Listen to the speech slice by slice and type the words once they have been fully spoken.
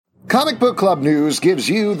Comic Book Club News gives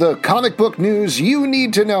you the comic book news you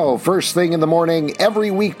need to know first thing in the morning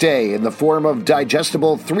every weekday in the form of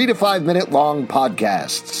digestible 3 to 5 minute long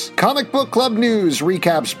podcasts. Comic Book Club News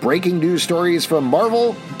recaps breaking news stories from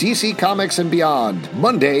Marvel, DC Comics, and beyond,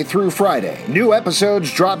 Monday through Friday. New episodes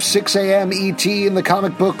drop 6 a.m. ET in the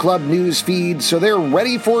Comic Book Club News feed, so they're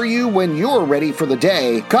ready for you when you're ready for the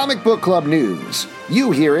day. Comic Book Club News.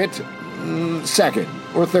 You hear it second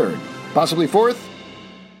or third, possibly fourth.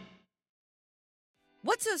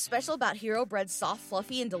 What's so special about Hero Bread's soft,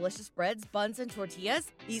 fluffy, and delicious breads, buns, and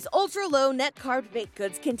tortillas? These ultra-low net-carb baked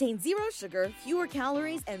goods contain zero sugar, fewer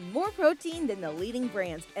calories, and more protein than the leading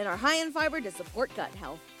brands, and are high in fiber to support gut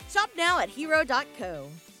health. Shop now at hero.co.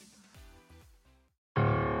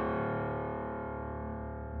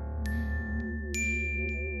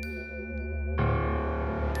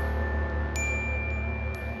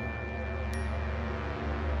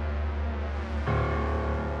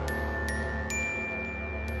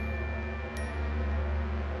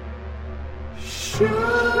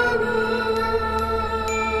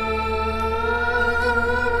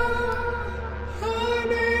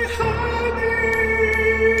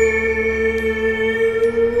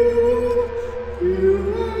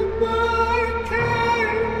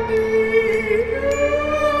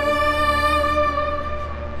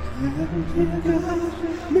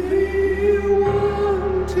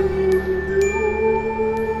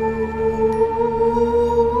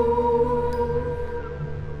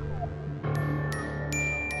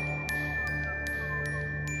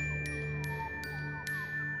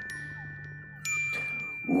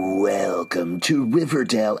 Welcome to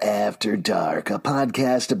Riverdale After Dark, a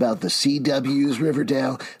podcast about the CW's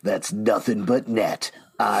Riverdale that's nothing but net.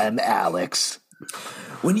 I'm Alex.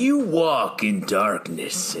 When you walk in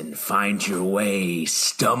darkness and find your way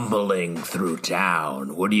stumbling through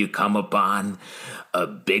town, what do you come upon? A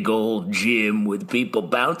big old gym with people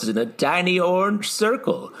bouncing a tiny orange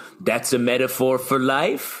circle. That's a metaphor for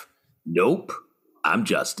life? Nope. I'm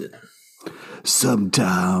Justin. Some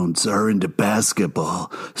towns are into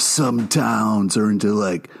basketball. Some towns are into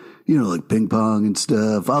like ping pong and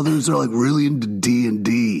stuff. Others are like really into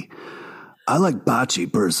D&D. I like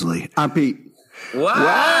bocce personally. I'm Pete.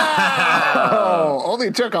 Wow!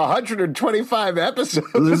 Only took 125 episodes.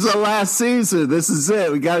 This is the last season. This is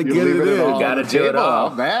it. We got to get it in. We got to do it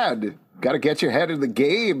all. Oh, man. Got to get your head in the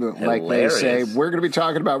game, like they say. We're going to be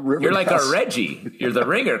talking about Riverdale. You're like a Reggie. You're the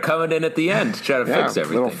ringer coming in at the end to try to fix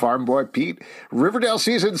everything. Little farm boy Pete. Riverdale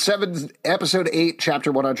Season 7, Episode 8,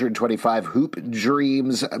 Chapter 125, Hoop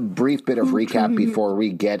Dreams. A brief bit of recap before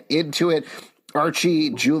we get into it.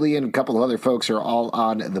 Archie, Julian, a couple of other folks are all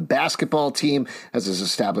on the basketball team, as is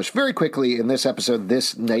established very quickly in this episode.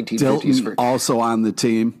 This 1950s Dilton also on the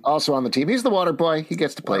team. Also on the team. He's the water boy. He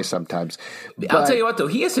gets to play sometimes. I'll tell you what, though.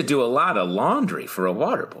 He has to do a lot of laundry for a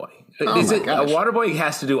water boy. Is it a water boy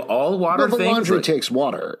has to do all water things? The laundry takes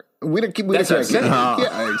water. We don't get it.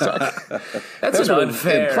 Yeah, exactly. That's an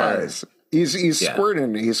unfair. He's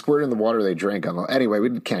squirting the water they drink. Anyway,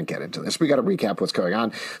 we can't get into this. We got to recap what's going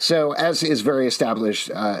on. So, as is very established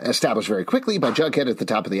very quickly by Jughead at the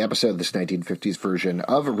top of the episode, this 1950s version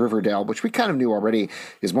of Riverdale, which we kind of knew already,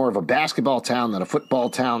 is more of a basketball town than a football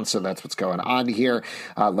town. So that's what's going on here.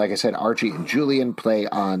 Like I said, Archie and Julian play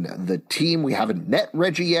on the team. We haven't met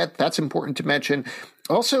Reggie yet. That's important to mention.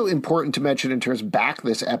 Also important to mention in terms of back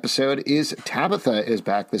this episode is Tabitha is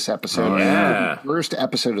back this episode. Oh, yeah. The first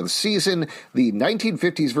episode of the season, the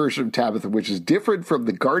 1950s version of Tabitha, which is different from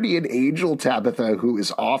the Guardian Angel Tabitha, who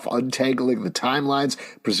is off untangling the timelines.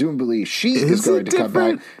 Presumably she is going to come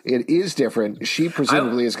back. It is different. She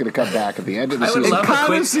presumably is going to come back at the end of the season. It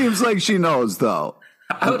kind of seems like she knows, though.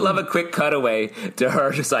 I would love a quick cutaway to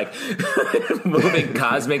her just like moving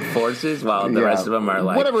cosmic forces while the rest of them are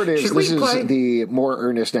like, whatever it is, this is the more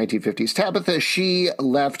earnest 1950s Tabitha. She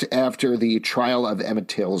left after the trial of Emmett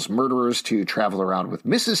Till's murderers to travel around with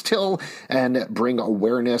Mrs. Till and bring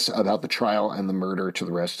awareness about the trial and the murder to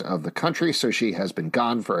the rest of the country. So she has been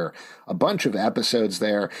gone for a bunch of episodes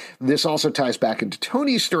there. This also ties back into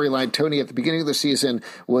Tony's storyline. Tony, at the beginning of the season,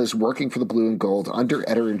 was working for the Blue and Gold under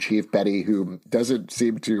editor-in-chief Betty, who doesn't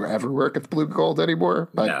seem to ever work at the Blue and Gold anymore.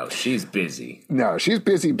 But no, she's busy. No, she's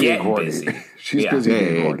busy being horny. She's busy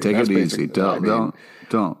being horny. Take it easy. Don't.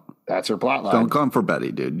 That's her plot line. Don't come for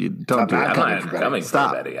Betty, dude. You don't do that. I'm not coming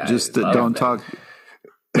Stop. for Betty. Just don't talk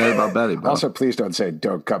bad about Betty, bro. Also, please don't say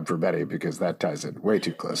 "don't come for Betty" because that ties in way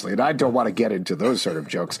too closely, and I don't want to get into those sort of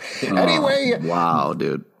jokes. Anyway, wow,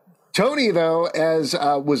 dude. Tony, though, as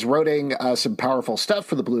was writing some powerful stuff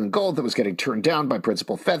for the Blue and Gold that was getting turned down by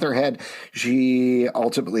Principal Featherhead. She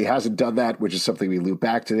ultimately hasn't done that, which is something we loop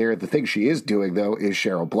back to there. The thing she is doing, though, is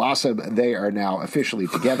Cheryl Blossom. They are now officially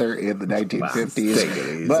together in the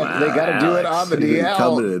 1950s. But they got to do it on the DL.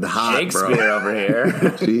 Coming in hot, Shakespeare bro. over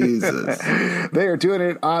here. Jesus. They are doing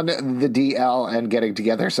it on the DL and getting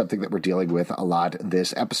together, something that we're dealing with a lot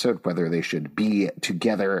this episode, whether they should be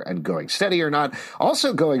together and going steady or not.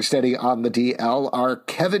 Also going steady on the DL are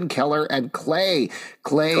Kevin Keller and Clay.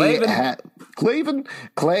 Clay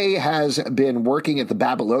has been working at the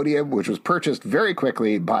Babylonium, which was purchased very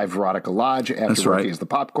quickly by Veronica Lodge after working as the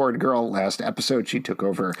popcorn girl. Last episode, she took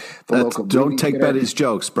over the local. Don't take Betty's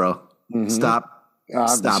jokes, bro. Mm-hmm. Stop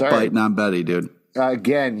biting on Betty, dude.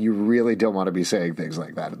 Again, you really don't want to be saying things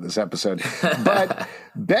like that in this episode. But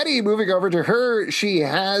Betty, moving over to her, she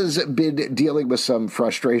has been dealing with some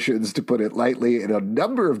frustrations, to put it lightly, in a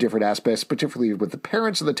number of different aspects, particularly with the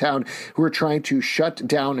parents of the town who are trying to shut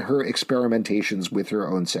down her experimentations with her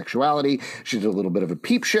own sexuality. She did a little bit of a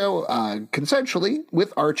peep show, consensually,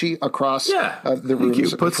 with Archie across the rooms.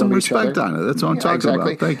 Thank you. Put some respect on it. That's what I'm talking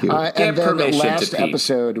about. Thank you. And then the last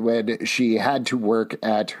episode, when she had to work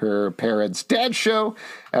at her parents' dad's show,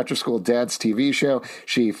 after school dad's TV show,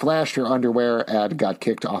 she flashed her underwear and got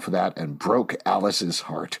kicked off of that and broke Alice's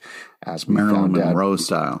heart, as we Marilyn found out. Monroe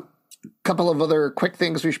style. Couple of other quick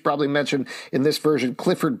things we should probably mention. In this version,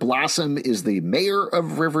 Clifford Blossom is the mayor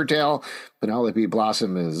of Riverdale. Penelope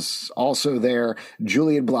Blossom is also there.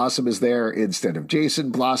 Julian Blossom is there instead of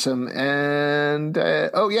Jason Blossom. And,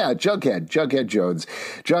 Jughead Jones.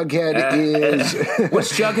 Jughead is... Which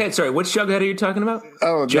Jughead? Sorry, which Jughead are you talking about?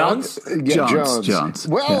 Oh, Jones? Jones.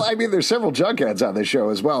 Well, I mean, there's several Jugheads on this show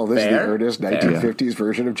as well. This is the earnest 1950s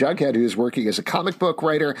version of Jughead, who's working as a comic book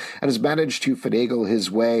writer and has managed to finagle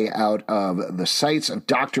his way out of the sights of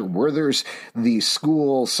Dr. Werther's, the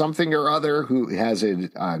school something or other, who has a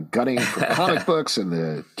gunning for comic books and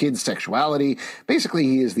the kids' sexuality. Basically,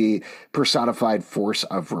 he is the personified force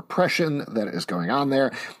of repression that is going on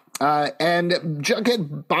there. And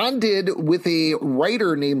Jughead bonded with a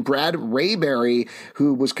writer named Brad Rayberry,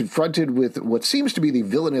 who was confronted with what seems to be the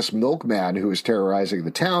villainous milkman who is terrorizing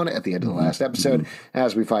the town at the end of the last episode.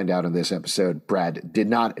 As we find out in this episode, Brad did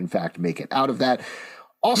not, in fact, make it out of that.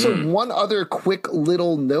 Also, one other quick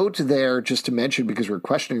little note there, just to mention, because we were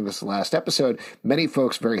questioning this last episode, many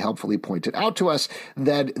folks very helpfully pointed out to us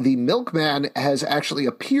that the milkman has actually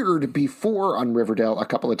appeared before on Riverdale a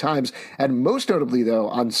couple of times, and most notably, though,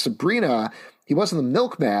 on Sabrina, he wasn't the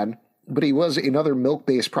milkman, but he was another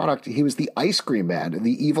milk-based product. He was the ice cream man,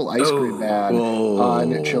 the evil ice cream man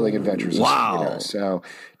on Chilling Adventures of Sabrina. So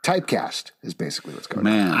typecast is basically what's going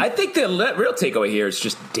on. I think the real takeaway here is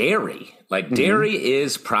just dairy. Like, dairy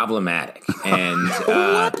is problematic. And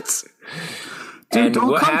what? Dude, and don't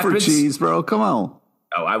what come happens, for cheese, bro. Come on.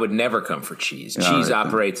 Oh, I would never come for cheese. Cheese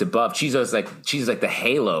operates above. Cheese is like the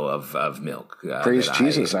halo of milk. Praise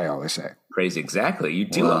Jesus, I always say. Praise, exactly. You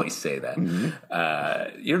do always say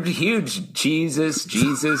that. You're huge. Jesus,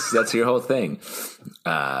 that's your whole thing.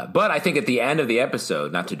 But I think at the end of the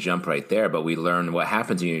episode, not to jump right there, but we learn what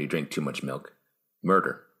happens when you drink too much milk.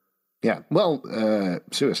 Murder. Yeah, well,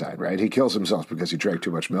 suicide, right? He kills himself because he drank too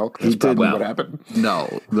much milk. That's probably what happened.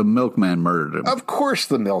 No, the milkman murdered him. Of course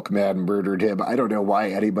the milkman murdered him. I don't know why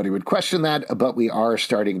anybody would question that, but we are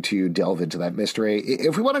starting to delve into that mystery.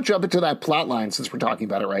 If we want to jump into that plot line, since we're talking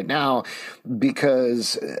about it right now,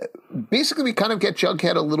 because basically we kind of get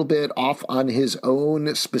Jughead a little bit off on his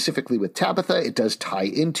own, specifically with Tabitha. It does tie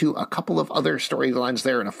into a couple of other storylines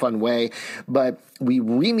there in a fun way, but we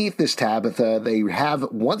re-meet this Tabitha. They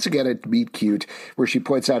have, once again, a meet cute where she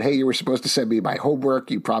points out, hey, you were supposed to send me my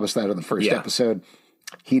homework. You promised that in the first episode.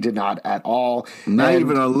 He did not at all. Not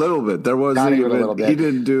even a little bit. There wasn't even a little bit. He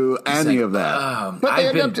didn't do any of that. But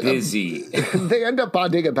I've been busy. They end up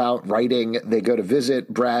bonding about writing. They go to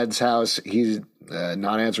visit Brad's house. He's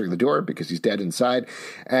not answering the door because he's dead inside.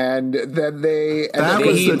 And then that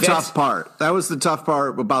was the tough part. That was the tough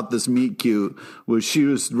part about this meet cute, was she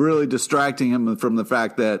was really distracting him from the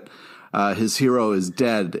fact that his hero is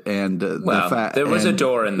dead, and there was a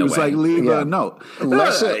door in the way. It was like, leave a note.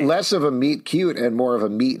 Less of a meet cute and more of a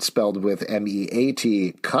meat spelled with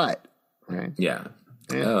MEAT, cut. Right? Yeah.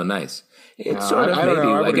 Oh, nice. It's sort of, I don't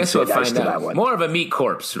know. I guess we'll find out. More of a meat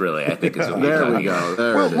corpse, really, I think is what there we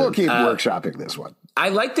go. We'll keep workshopping this one. I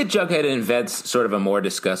like that Jughead invents sort of a more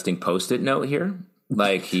disgusting Post-it note here.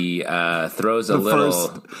 Like he throws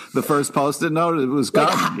the first Post-it note, it was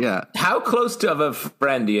gone. Yeah. How close of a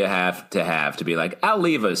friend do you have to be like, I'll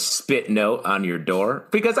leave a spit note on your door?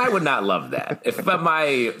 Because I would not love that. If I'm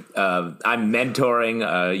mentoring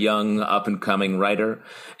a young up and coming writer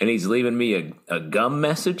and he's leaving me a gum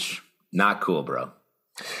message, not cool, bro.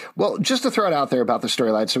 Well, just to throw it out there about the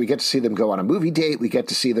storyline, so we get to see them go on a movie date. We get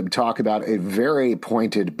to see them talk about a very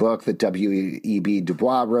pointed book that W.E.B. Du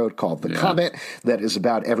Bois wrote called The Comet, that is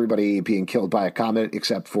about everybody being killed by a comet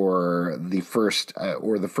except for the first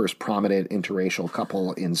prominent interracial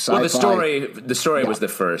couple in sci-fi. Well, the story was the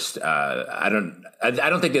first. I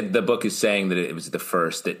don't think that the book is saying that it was the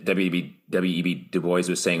first. That W.E.B. Du Bois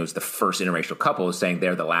was saying it was the first interracial couple. Was saying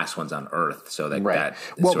they're the last ones on Earth. So that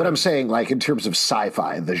well, but I'm saying, like, in terms of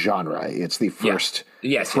sci-fi, the genre, it's the first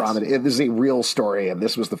prominent. Yes. This is a real story, and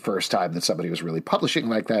this was the first time that somebody was really publishing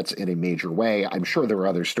like that in a major way. I'm sure there were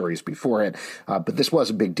other stories before it, but this was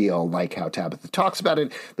a big deal. Like how Tabitha talks about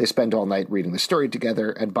it, they spend all night reading the story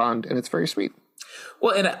together and bond, and it's very sweet.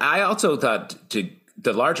 Well, and I also thought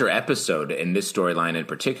the larger episode in this storyline in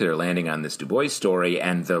particular, landing on this Du Bois story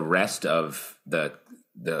and the rest of the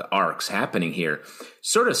arcs happening here,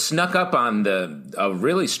 sort of snuck up on a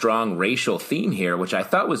really strong racial theme here, which I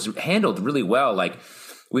thought was handled really well. Like,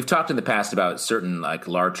 we've talked in the past about certain like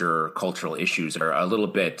larger cultural issues are a little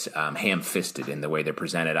bit ham-fisted in the way they're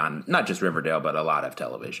presented on not just Riverdale, but a lot of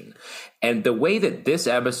television. And the way that this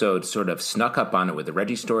episode sort of snuck up on it with the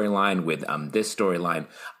Reggie storyline, with this storyline,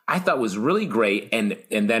 I thought was really great. And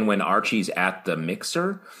then when Archie's at the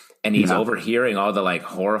mixer and he's overhearing all the like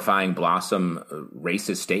horrifying Blossom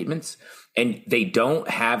racist statements, and they don't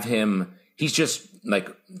have him, he's just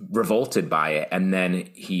like revolted by it, and then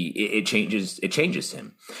it changes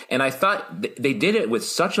him. And I thought they did it with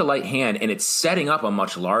such a light hand, and it's setting up a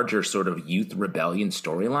much larger sort of youth rebellion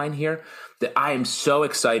storyline here that I am so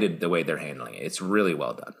excited the way they're handling it. It's really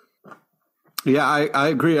well done. Yeah, I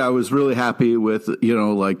agree. I was really happy with,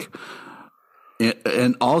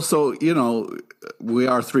 and also, we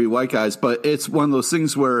are three white guys, but it's one of those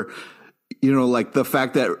things where, like the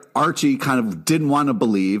fact that Archie kind of didn't want to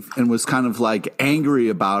believe and was kind of like angry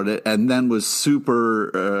about it, and then was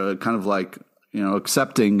super kind of like,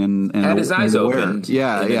 accepting and had his eyes opened.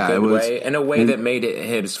 Yeah, in a way that made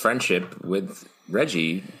his friendship with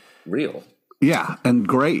Reggie real. Yeah, and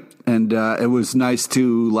great. And it was nice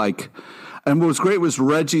to like. And what was great was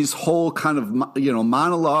Reggie's whole kind of,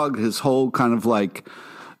 monologue, his whole kind of like,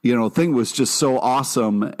 thing was just so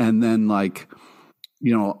awesome. And then like,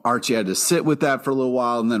 Archie had to sit with that for a little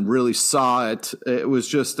while and then really saw it. It was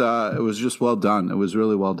just well done. It was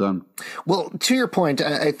really well done. Well, to your point,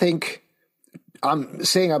 I think I'm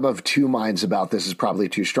saying I'm of two minds about this is probably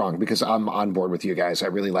too strong, because I'm on board with you guys. I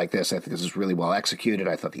really like this. I think this is really well executed.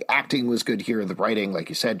 I thought the acting was good here. The writing, like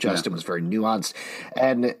you said, Justin, was very nuanced.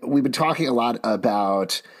 And we've been talking a lot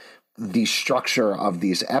about the structure of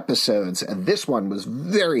these episodes, and this one was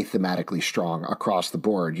very thematically strong across the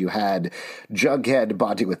board. You had Jughead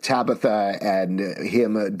bonding with Tabitha and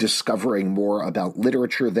him discovering more about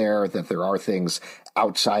literature there, that there are things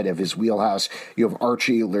outside of his wheelhouse. You have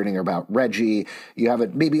Archie learning about Reggie. You have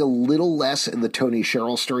it maybe a little less in the Tony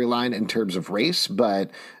Cheryl storyline in terms of race, but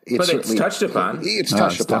it's touched upon. It's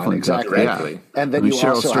touched upon, exactly. Yeah. And then you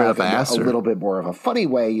also have a little bit more of a funny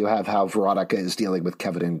way. You have how Veronica is dealing with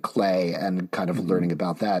Kevin and Clay and kind of learning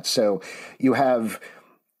about that. So you have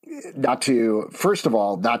not to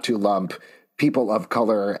lump people of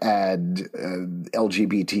color and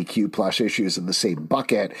LGBTQ plus issues in the same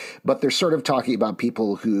bucket, but they're sort of talking about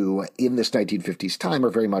people who in this 1950s time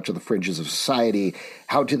are very much on the fringes of society.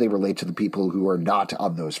 How do they relate to the people who are not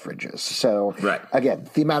on those fringes? So again,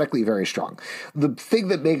 thematically very strong. The thing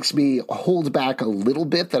that makes me hold back a little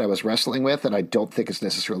bit that I was wrestling with, and I don't think it's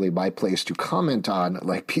necessarily my place to comment on,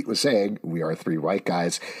 like Pete was saying, we are three white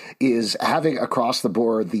guys, is having across the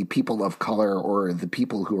board the people of color or the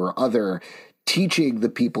people who are other teaching the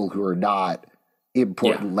people who are not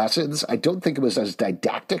important lessons. I don't think it was as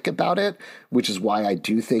didactic about it, which is why I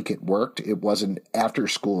do think it worked. It wasn't after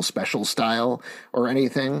school special style or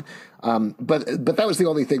anything. But that was the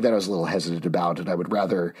only thing that I was a little hesitant about. And I would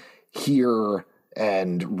rather hear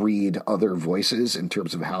and read other voices in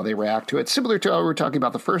terms of how they react to it, similar to how we were talking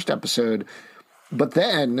about the first episode. But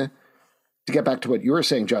then to get back to what you were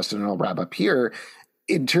saying, Justin, and I'll wrap up here,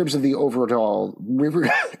 in terms of the overall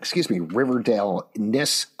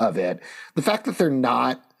Riverdale-ness of it, the fact that they're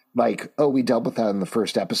not like, oh, we dealt with that in the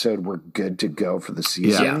first episode, we're good to go for the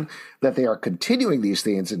season, that they are continuing these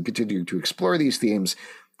themes and continuing to explore these themes,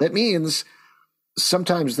 that means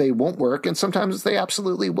sometimes they won't work, and sometimes they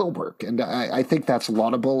absolutely will work. And I think that's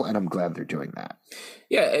laudable, and I'm glad they're doing that.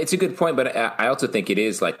 Yeah, it's a good point, but I also think it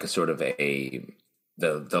is like a sort of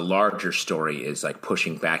the larger story is like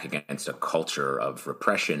pushing back against a culture of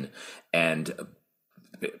repression, and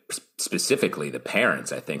specifically the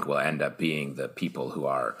parents, I think, will end up being the people who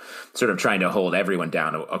are sort of trying to hold everyone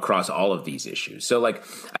down across all of these issues. So like,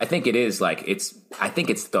 I think it is like, I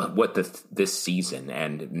think it's this season,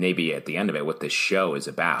 and maybe at the end of it, what this show is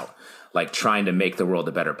about, like trying to make the world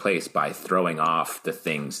a better place by throwing off the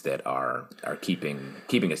things that are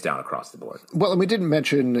keeping us down across the board. Well, and we didn't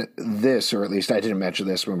mention this, or at least I didn't mention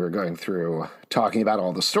this when we were going through talking about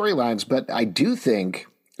all the storylines, but I do think,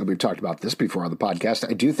 and we've talked about this before on the podcast,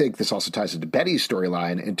 I do think this also ties into Betty's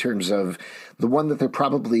storyline in terms of the one that they're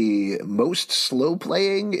probably most slow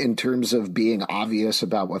playing in terms of being obvious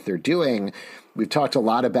about what they're doing. We've talked a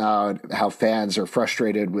lot about how fans are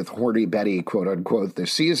frustrated with horny Betty, quote unquote,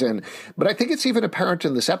 this season. But I think it's even apparent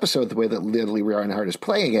in this episode, the way that Lily Reinhart is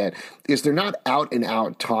playing it, is they're not out and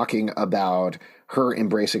out talking about her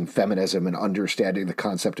embracing feminism and understanding the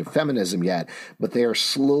concept of feminism yet, but they are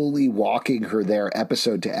slowly walking her there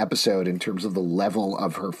episode to episode in terms of the level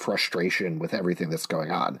of her frustration with everything that's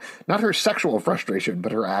going on. Not her sexual frustration,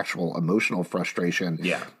 but her actual emotional frustration.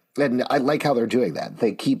 Yeah. And I like how they're doing that.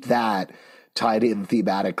 They keep that tied in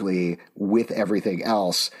thematically with everything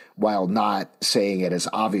else while not saying it as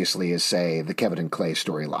obviously as, say, the Kevin and Clay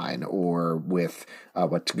storyline or with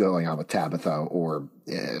what's going on with Tabitha or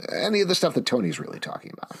any of the stuff that Tony's really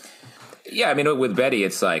talking about. Yeah, I mean, with Betty,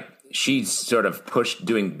 it's like she's sort of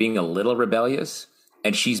being a little rebellious,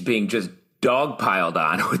 and she's being just dogpiled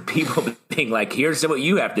on with people being like, here's what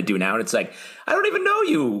you have to do now. And it's like, I don't even know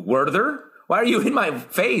you, Werther. Why are you in my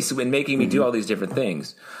face and making me do all these different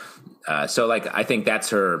things? So like, I think that's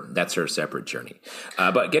her separate journey.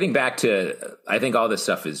 But getting back to, I think all this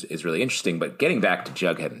stuff is really interesting, but getting back to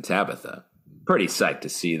Jughead and Tabitha, pretty psyched to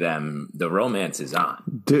see them. The romance is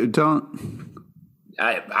on.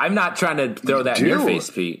 I'm not trying to throw that in your face,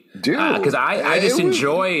 Pete. Because I just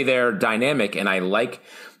enjoy their dynamic, and I like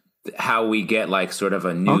how we get like sort of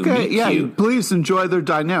a new please enjoy their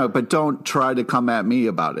dynamic, but don't try to come at me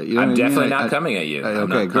about it. You know I'm definitely not coming at you. I'm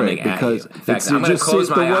not coming at you. In fact, I'm going to close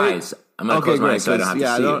my eyes. I'm going to close my eyes so I don't have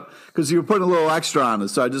to see it. Because you were putting a little extra on it,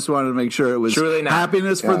 so I just wanted to make sure it was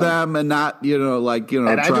happiness for them and not,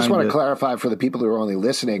 And I just want to clarify for the people who are only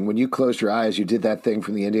listening, when you closed your eyes, you did that thing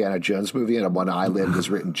from the Indiana Jones movie, and on one eyelid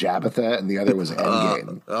was written Jabitha, and the other was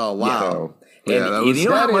Endgame. Oh, wow. So, and you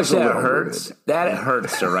know how much that hurts? Weird. That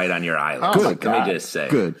hurts to write on your eyelid. Good. Let me just say.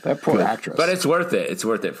 Good. That poor actress. But it's worth it. It's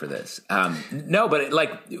worth it for this. No, but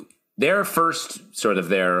their first sort of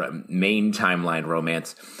their main timeline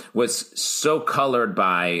romance was so colored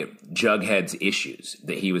by Jughead's issues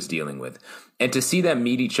that he was dealing with. And to see them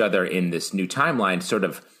meet each other in this new timeline, sort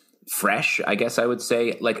of fresh, I guess I would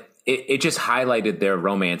say, like it just highlighted their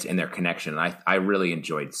romance and their connection. And I really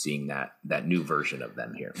enjoyed seeing that new version of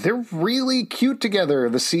them here. They're really cute together.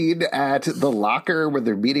 The scene at the locker where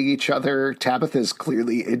they're meeting each other, Tabitha's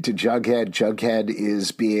clearly into Jughead. Jughead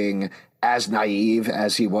is being as naive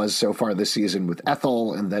as he was so far this season with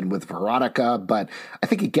Ethel and then with Veronica, but I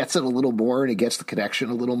think he gets it a little more and he gets the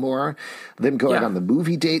connection a little more. Them going on the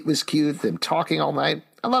movie date was cute. Them talking all night.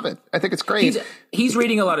 I love it. I think it's great. He's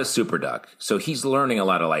reading a lot of Super Duck, so he's learning a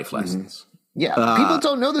lot of life lessons. Yeah, people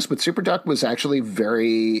don't know this, but Super Duck was actually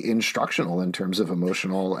very instructional in terms of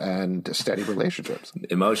emotional and steady relationships.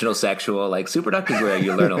 Emotional, sexual, like Super Duck is where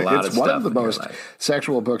you learn a lot of stuff. It's one of the most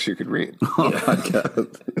sexual books you could read. Oh my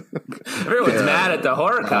God. Everyone's mad at the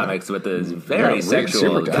horror comics with the very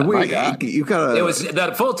sexual Duck.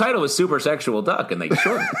 The full title was Super Sexual Duck, and they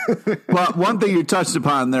shortened it. Well, one thing you touched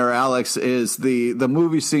upon there, Alex, is the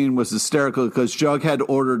movie scene was hysterical because Jughead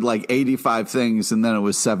ordered like 85 things, and then it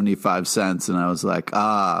was 75 cents. And I was like,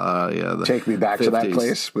 take me back 50s. To that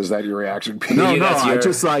place. Was that your reaction, Pete? No, I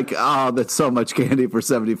just like, that's so much candy for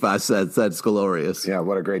 75 cents. That's glorious. Yeah,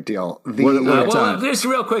 what a great deal. Just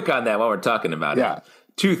real quick on that while we're talking about it.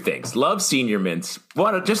 Two things. Love Senior Mints.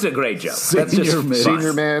 Just a great joke.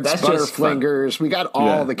 Senior Mints, Butterfingers. We got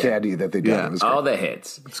all the candy that they did. Yeah. All the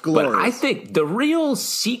hits. It's glorious. But I think the real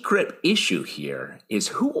secret issue here is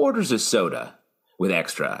who orders a soda with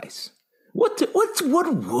extra ice? What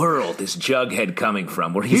world is Jughead coming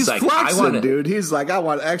from? Where he's like, flexing, dude. He's like, I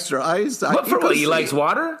want extra ice. He likes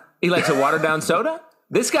water? He likes a watered down soda?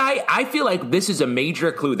 This guy, I feel like this is a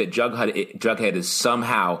major clue that Jughead is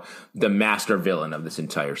somehow the master villain of this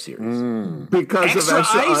entire series. Because of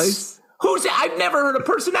extra ice? I've never heard a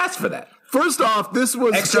person ask for that. First off, this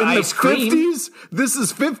was Extra in the ice cream? 50s. This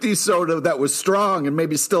is 50s soda that was strong and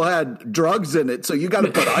maybe still had drugs in it. So you got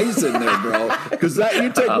to put ice in there, bro. Because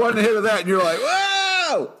you take one hit of that and you're like,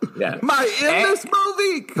 whoa! Yeah. Am I in this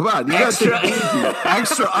movie? Come on, you got to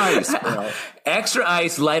extra ice, bro. Extra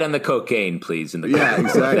ice, light on the cocaine, please. In the Yeah,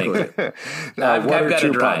 exactly. I've got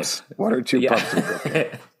to drive. Pumps. 1 or 2 pumps of cocaine.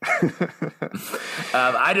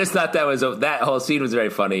 I just thought that whole scene was very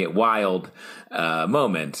funny, wild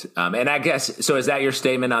moment. And I guess so. Is that your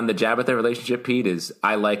statement on the Jabitha relationship, Pete? Is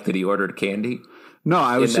I like that he ordered candy? No,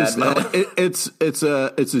 I was just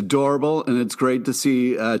it's adorable, and it's great to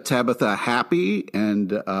see Tabitha happy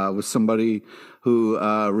and with somebody who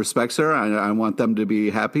respects her. I want them to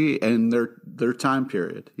be happy in their time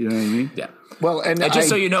period. You know what I mean? Yeah. Well, and just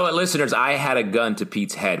so you know, listeners, I had a gun to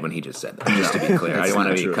Pete's head when he just said that. Just to be clear, I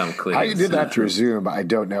want to become clear. How you did that through Zoom, I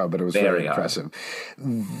don't know, but it was very impressive.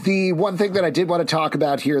 The one thing that I did want to talk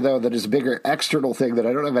about here, though, that is a bigger external thing that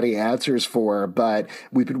I don't have any answers for, but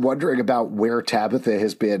we've been wondering about where Tabitha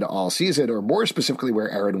has been all season, or more specifically, where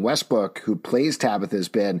Erin Westbrook, who plays Tabitha, has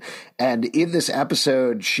been. And in this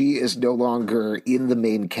episode, she is no longer in the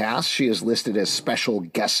main cast. She is listed as special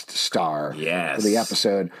guest star for the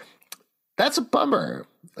episode. That's a bummer.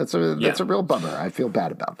 That's a real bummer. I feel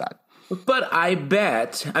bad about that. But I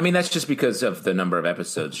bet, I mean, that's just because of the number of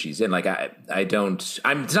episodes she's in. Like,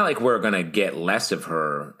 it's not like we're going to get less of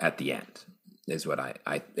her at the end, is what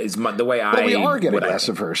the way I. But we are getting less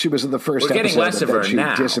of her. She was in the first episode. We're getting less of her she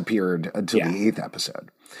now. Disappeared until the 8th episode.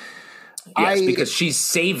 Yes, because she's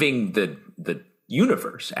saving the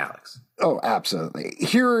universe, Alex. Oh, absolutely.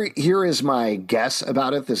 Here is my guess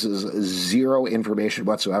about it. This is zero information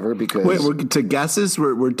whatsoever because... Wait, we're to guesses?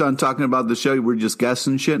 We're done talking about the show? We're just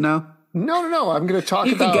guessing shit now? No. I'm going to talk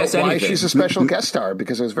about why she's a special guest star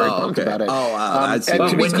because I was very pumped about it. And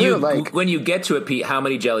to be clear, when you get to it, Pete, how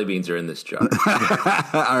many jelly beans are in this jar? All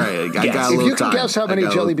right, I got a little time. If you can guess how many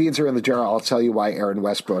jelly beans are in the jar, I'll tell you why Erin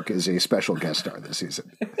Westbrook is a special guest star this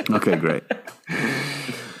season. Okay, great.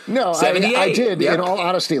 No, I did. Yep. In all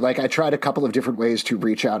honesty, I tried a couple of different ways to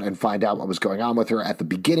reach out and find out what was going on with her at the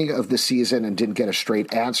beginning of the season and didn't get a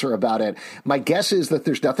straight answer about it. My guess is that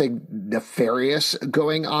there's nothing nefarious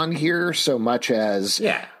going on here so much as...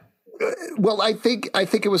 Yeah. Well, I think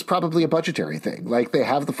it was probably a budgetary thing. They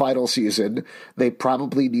have the final season. They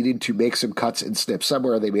probably needed to make some cuts and snips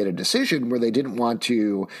somewhere. They made a decision where they didn't want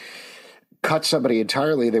to cut somebody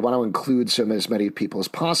entirely. They want to include as many people as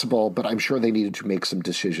possible, but I'm sure they needed to make some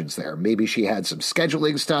decisions there. Maybe she had some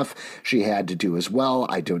scheduling stuff she had to do as well.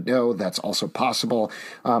 I don't know. That's also possible.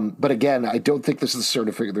 But again, I don't think this is the sort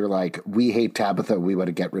of figure they're like, we hate Tabitha, we want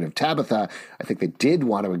to get rid of Tabitha. I think they did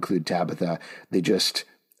want to include Tabitha. They just,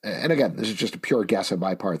 and again, this is just a pure guess on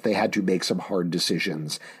my part, they had to make some hard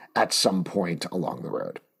decisions at some point along the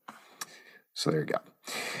road. So there you go.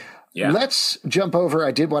 Yeah. Let's jump over.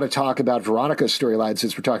 I did want to talk about Veronica's storyline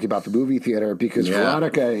since we're talking about the movie theater, because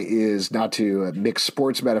Veronica is, not to mix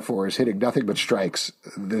sports metaphors, hitting nothing but strikes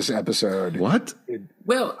this episode. What?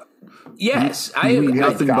 Well, yes.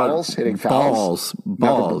 Hitting fouls.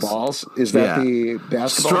 Balls. Is that the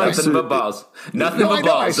basketball? Nothing but balls. Nothing but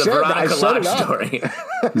balls. The Veronica Lodge story.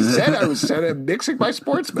 I was mixing my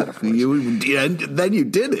sports metaphors. Then you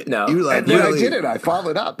did it. No. You were like, I did it. I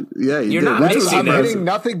followed up. Yeah, you're not mixing I'm hitting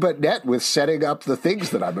nothing but net with setting up the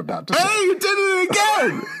things that I'm about to say. Hey, you did it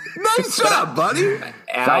again. Nice job, buddy.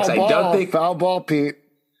 Alex, I don't think... Foul ball, Pete.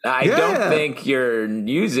 I don't think you're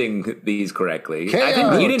using these correctly. KO, I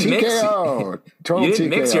think you didn't mix your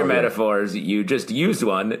TKO. metaphors. You just used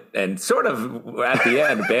one and sort of at the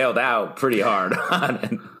end bailed out pretty hard on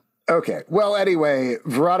it. Okay. Well, anyway,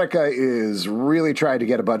 Veronica is really trying to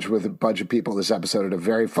get with a bunch of people this episode in a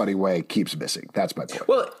very funny way. Keeps missing. That's my point.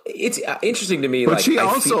 Well, it's interesting to me. But she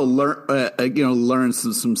also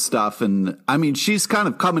learns some stuff, and I mean, she's kind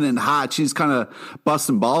of coming in hot. She's kind of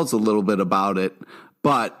busting balls a little bit about it.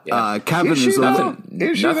 But Kevin is nothing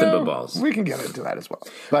but balls. We can get into that as well.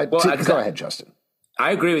 But go ahead, Justin.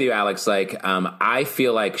 I agree with you, Alex. I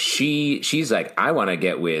feel like she's like, I want to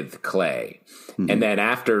get with Clay. Mm-hmm. And then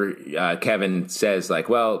after Kevin says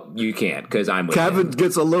well, you can't because I'm with Kevin him.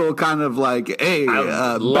 Gets a little kind of like, hey,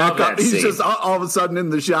 back up. He's just all of a sudden in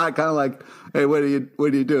the shot, kind of like, hey, what are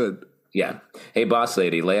you doing? Yeah. Hey, boss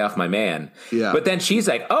lady, lay off my man. Yeah. But then she's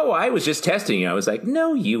like, oh, I was just testing you. I was like,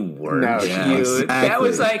 no, you weren't. No, Exactly. That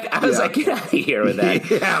was like, I was like, get out of here with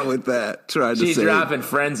that. Yeah, with that. Trying to She's say. dropping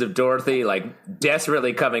Friends of Dorothy, like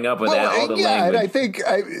desperately coming up with all the language. And I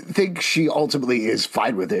think she ultimately is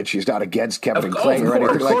fine with it. She's not against Kevin and Clay or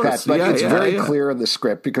anything like that. But it's very clear in the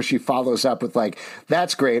script because she follows up with like,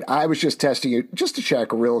 that's great. I was just testing you just to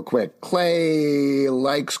check real quick. Clay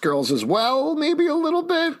likes girls as well, maybe a little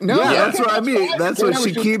bit. No, that's what I mean. That's what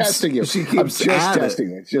she keeps testing you. She keeps I'm just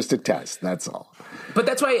testing it. It's just a test. That's all. But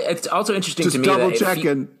that's why it's also interesting just to me double that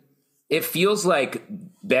checking. It feels like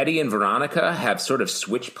Betty and Veronica have sort of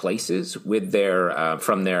switched places with their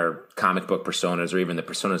from their comic book personas or even the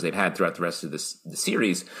personas they've had throughout the rest of the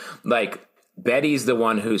series. Like Betty's the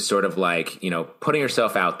one who's sort of like, putting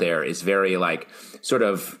herself out there, is very like sort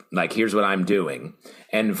of like, here's what I'm doing.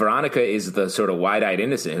 And Veronica is the sort of wide-eyed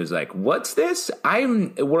innocent who's like, what's this?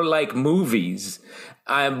 We're like movies.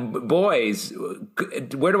 Boys,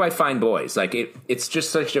 where do I find boys? Like it's just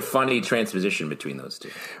such a funny transposition between those two.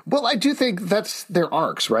 Well, I do think that's their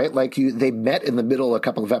arcs, right? Like they met in the middle a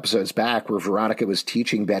couple of episodes back where Veronica was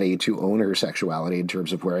teaching Betty to own her sexuality in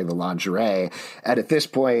terms of wearing the lingerie. And at this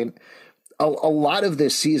point, a lot of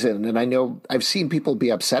this season, and I know I've seen people be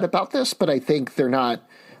upset about this, but I think they're not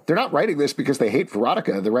writing this because they hate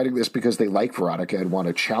Veronica. They're writing this because they like Veronica and want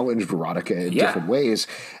to challenge Veronica in different ways.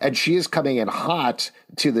 And she is coming in hot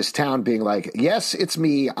to this town being like, yes, it's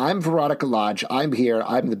me. I'm Veronica Lodge. I'm here.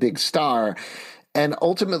 I'm the big star. And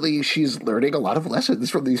ultimately, she's learning a lot of lessons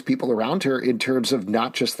from these people around her in terms of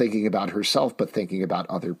not just thinking about herself, but thinking about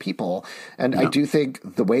other people. And I do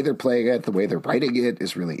think the way they're playing it, the way they're writing it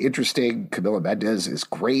is really interesting. Camila Mendes is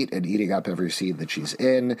great at eating up every scene that she's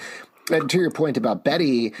in. And to your point about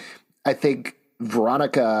Betty, I think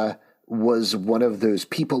Veronica was one of those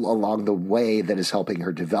people along the way that is helping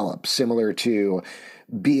her develop, similar to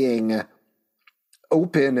being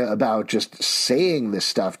open about just saying this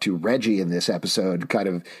stuff to Reggie in this episode, kind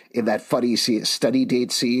of in that funny study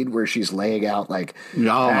date scene where she's laying out like, oh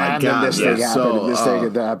my God, this thing happened and this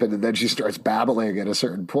thing happened, and then she starts babbling at a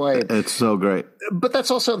certain point. It's so great. But that's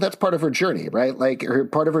part of her journey, right? Like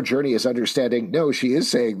part of her journey is understanding, no, she is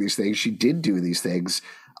saying these things. She did do these things.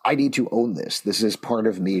 I need to own this. This is part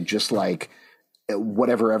of me, just like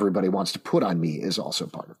whatever everybody wants to put on me is also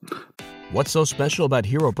part of me. What's so special about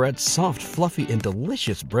Hero Bread's soft, fluffy, and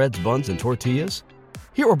delicious breads, buns, and tortillas?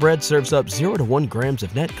 Hero Bread serves up 0 to 1 grams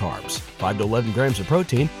of net carbs, 5 to 11 grams of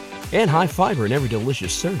protein, and high fiber in every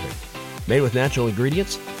delicious serving. Made with natural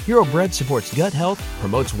ingredients, Hero Bread supports gut health,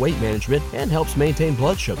 promotes weight management, and helps maintain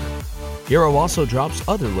blood sugar. Hero also drops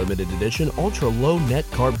other limited edition ultra-low net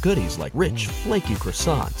carb goodies like rich, flaky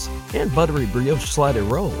croissants and buttery brioche slider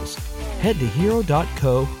rolls. Head to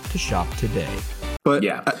hero.co to shop today. But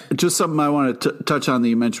just something I want to touch on that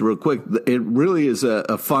you mentioned real quick. It really is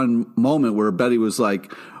a fun moment where Betty was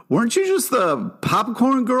like, weren't you just the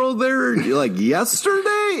popcorn girl there like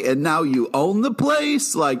yesterday? And now you own the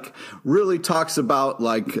place? Like really talks about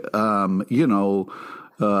like,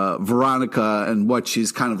 Veronica and what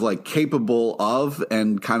she's kind of like capable of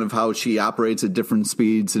and kind of how she operates at different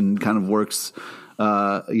speeds and kind of works,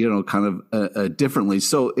 differently.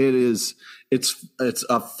 So it's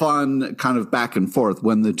a fun kind of back and forth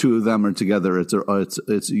when the two of them are together.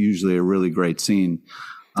 It's usually a really great scene.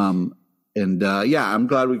 I'm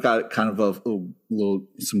glad we got kind of a little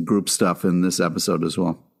some group stuff in this episode as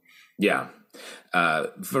well. Yeah.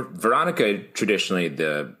 Veronica, traditionally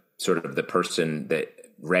the sort of the person that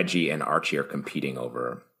Reggie and Archie are competing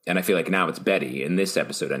over. And I feel like now it's Betty in this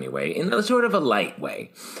episode anyway, in a sort of a light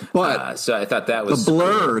way. But so I thought that was the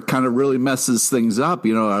blur kind of really messes things up.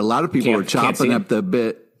 You know, a lot of people are chopping up the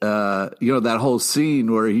bit. That whole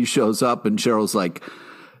scene where he shows up and Cheryl's like,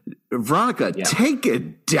 Veronica, take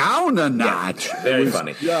it down a notch. Yeah, very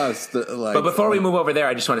funny. But before we move over there,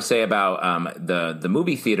 I just want to say about the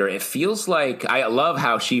movie theater. It feels like I love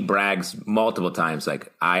how she brags multiple times,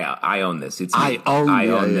 like I own this. It's me. I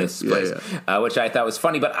own this place, which I thought was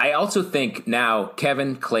funny. But I also think now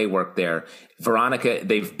Kevin Clay worked there. Veronica,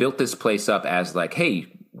 they've built this place up as like, hey,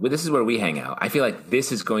 this is where we hang out. I feel like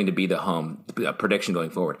this is going to be the home prediction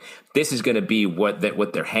going forward. This is going to be what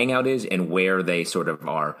their hangout is and where they sort of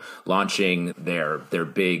are launching their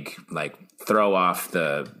big like throw off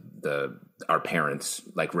the our parents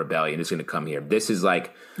like rebellion is going to come here. This is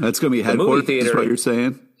like that's going to be headquarters. Is what you're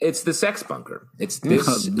saying? It's the sex bunker. It's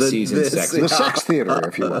this season's sex. The sex theater,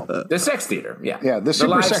 if you will. The sex theater. Yeah. Yeah. The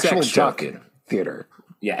super sexual duck theater.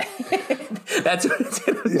 Yeah, that's what it's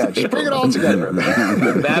going to be. Yeah, just bring it all together.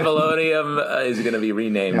 Babylonium is going to be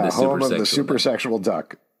renamed the home of the super sexual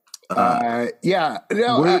duck. I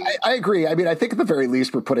agree. I mean, I think at the very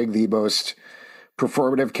least we're putting the most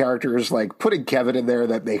performative characters, like putting Kevin in there,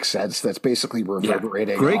 that makes sense. That's basically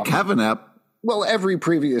reverberating. Great Kevin up. Well, every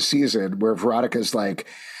previous season where Veronica's like,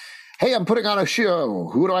 hey, I'm putting on a show.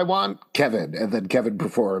 Who do I want? Kevin. And then Kevin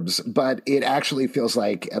performs. But it actually feels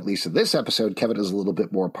like, at least in this episode, Kevin is a little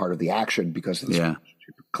bit more part of the action because of this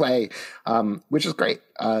Clay, which is great.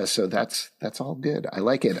 So that's all good. I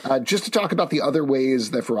like it. Just to talk about the other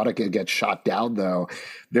ways that Veronica gets shot down, though,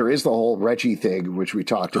 there is the whole Reggie thing, which we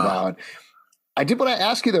talked about. I did want to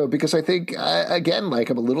ask you, though, because I think, again, like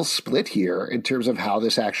I'm a little split here in terms of how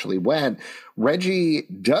this actually went. Reggie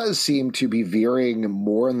does seem to be veering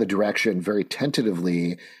more in the direction, very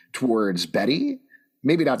tentatively, towards Betty.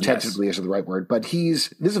 Maybe not tentatively isn't the right word, but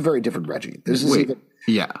this is a very different Reggie. This is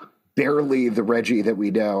barely the Reggie that we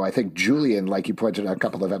know. I think Julian, like you pointed out a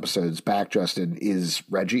couple of episodes back, Justin, is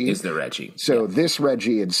Reggie. Is the Reggie. So this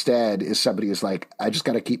Reggie instead is somebody who's like, I just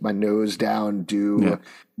got to keep my nose down, do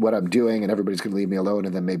what I'm doing, and everybody's going to leave me alone,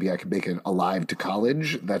 and then maybe I can make it alive to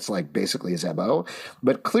college. That's like basically his MO.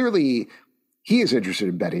 But clearly he is interested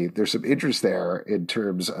in Betty. There's some interest there in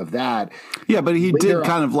terms of that. Yeah, but he did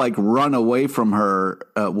kind of like run away from her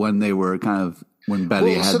when they were kind of when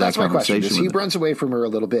Betty had that conversation. He runs away from her a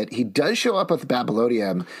little bit. He does show up at the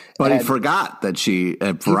Babylonium. But he forgot that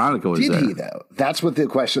Veronica was there. Did he, though? That's what the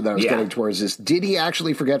question that I was getting towards is, did he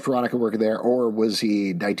actually forget Veronica working there, or was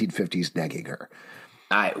he 1950s negging her?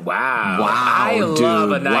 Wow, I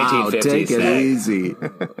love a 1950s take it easy.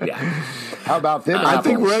 How about them I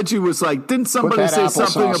think Reggie was like, didn't somebody say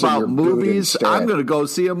something about movies? I'm going to go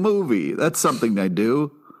see a movie. That's something they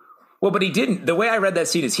do. Well, but he didn't. The way I read that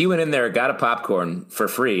scene is he went in there, got a popcorn for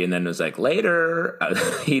free, and then was like, later.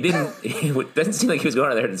 He didn't. It doesn't seem like he was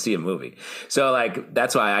going there to see a movie. So, like,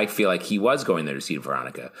 that's why I feel like he was going there to see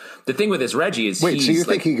Veronica. The thing with this Reggie is, so you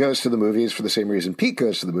think he goes to the movies for the same reason Pete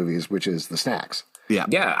goes to the movies, which is the snacks?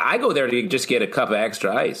 Yeah, I go there to just get a cup of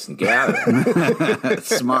extra ice and get out of it.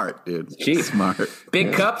 Smart, dude. Cheap. Smart.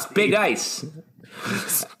 Big cups, big ice.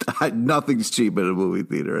 Nothing's cheap at a movie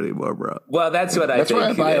theater anymore, bro. Well, that's what I think.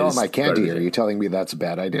 That's why I buy all my candy. Are you telling me that's a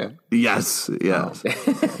bad idea? Yes. Yeah.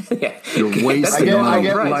 You're wasting money. I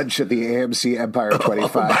get lunch at the AMC Empire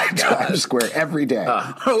 25 Times Square every day.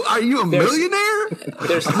 Are you a millionaire?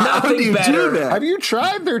 There's nothing better. Do that? Have you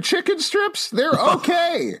tried their chicken strips? They're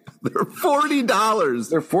okay. They're $40.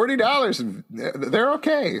 They're $40. They're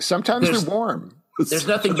okay. Sometimes they're warm. There's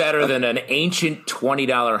nothing better than an ancient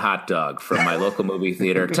 $20 hot dog from my local movie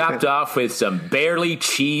theater, topped off with some barely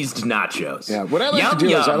cheesed nachos. Yeah, what I like to do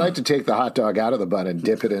is I like to take the hot dog out of the bun and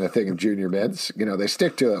dip it in a thing of Junior Mints. You know, they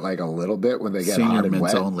stick to it like a little bit when they get hot and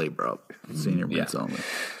wet. Senior Mints only, bro. Senior Mints only.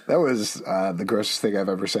 That was the grossest thing I've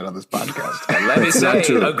ever said on this podcast. Let me say,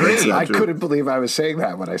 agree. I couldn't believe I was saying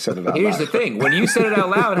that when I said it out loud. Here's the thing. When you said it out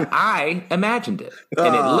loud, I imagined it.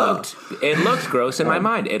 And it looked gross in my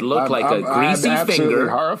mind. It looked like a greasy I'm absolutely finger.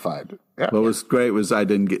 horrified. Yeah. What was great was I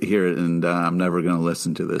didn't hear it, and I'm never going to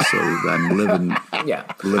listen to this. So I'm living. I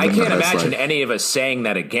can't imagine any of us saying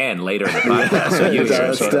that again later in the podcast. So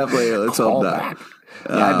it's definitely let's hope that.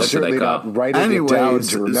 I'm certainly not writing it down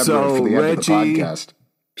to remember it for the end of the podcast.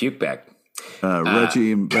 Puke back.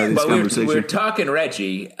 Reggie and Betty's conversation. We're talking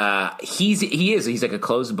Reggie. He's like a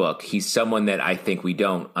closed book. He's someone that I think we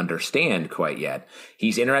don't understand quite yet.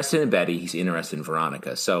 He's interested in Betty. He's interested in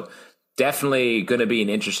Veronica. So definitely going to be an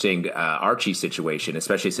interesting Archie situation,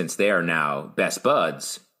 especially since they are now best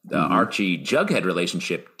buds. The Archie-Jughead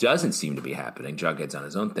relationship doesn't seem to be happening. Jughead's on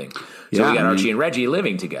his own thing. So we got Archie and Reggie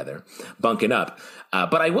living together, bunking up.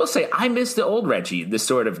 But I will say, I miss the old Reggie, this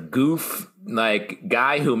sort of goof, like,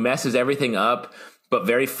 guy who messes everything up, but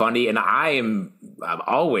very funny. And I'm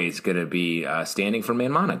always going to be standing for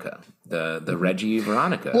Man Monica, the Reggie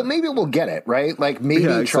Veronica. Well, maybe we'll get it, right? Like,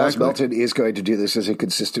 maybe Charles Melton is going to do this as a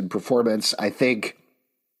consistent performance.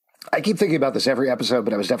 I keep thinking about this every episode,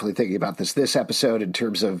 but I was definitely thinking about this episode in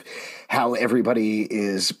terms of how everybody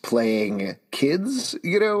is playing kids,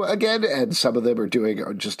 again, and some of them are doing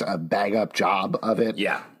just a bang-up job of it.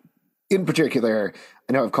 Yeah. In particular,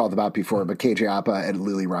 I know I've called them out before, but KJ Apa and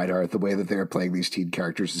Lily Reinhardt, the way that they're playing these teen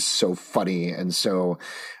characters is so funny and so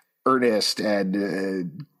earnest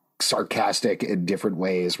and sarcastic in different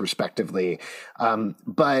ways, respectively.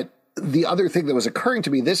 But the other thing that was occurring to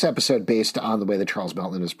me this episode, based on the way that Charles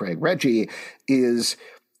Melton is playing Reggie, is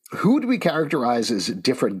who do we characterize as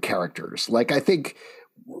different characters? Like, I think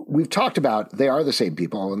we've talked about, they are the same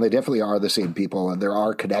people, and they definitely are the same people, and there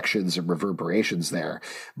are connections and reverberations there.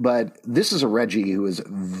 But this is a Reggie who is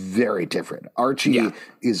very different. Archie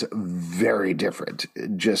is very different.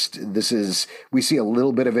 We see a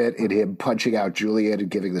little bit of it in him punching out Juliet and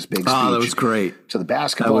giving this big speech. Oh, that was great. To the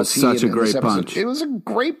basketball team. That was such a great punch. It was a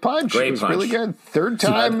great punch. It was really good. Third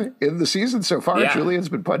time in the season so far, Juliet's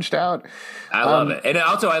been punched out. I love it. And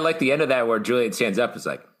also, I like the end of that where Juliet stands up and is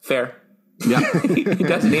like, fair. Yeah. He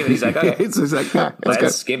doesn't even. He's like, okay. It's like,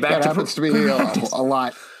 let's get back that to happens to me a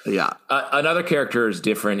lot. Yeah. Another character is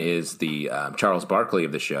different is the Charles Barkley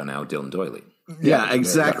of the show now, Dylan Doyley. Yeah,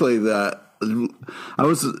 exactly. We're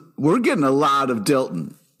getting a lot of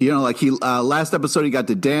Dilton. You know, like he last episode he got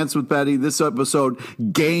to dance with Betty. This episode,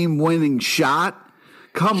 game-winning shot.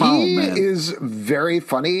 Come on, man. He is very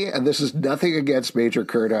funny, and this is nothing against Major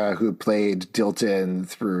Curda, who played Dilton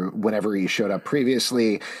through whenever he showed up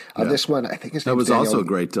previously. This one, I think his name was Daniel, also a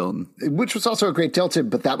great Dilton. Which was also a great Dilton,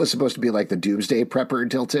 but that was supposed to be like the Doomsday Prepper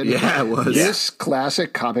Dilton. Yeah, it was. This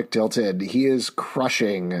classic comic Dilton, he is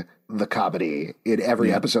crushing the comedy in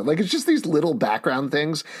every episode. Like, it's just these little background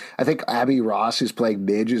things. I think Abby Ross, who's playing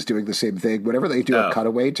Midge, is doing the same thing. Whenever they do a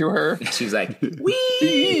cutaway to her, she's like,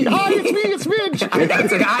 wee! Hi, it's Midge.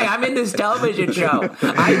 It's like, hi, I'm in this television show.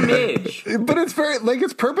 I'm Midge. But it's very, like,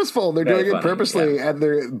 it's purposeful. They're doing it purposely, and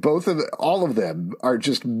they're all of them are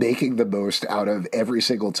just making the most out of every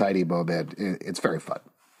single tiny moment. It's very fun.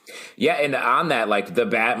 Yeah, and on that, like, the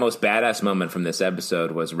most badass moment from this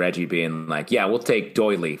episode was Reggie being like, yeah, we'll take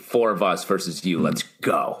Doily, 4 of us versus you, let's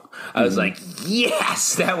go. I was like,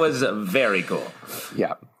 yes, that was very cool.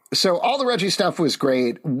 Yeah. So all the Reggie stuff was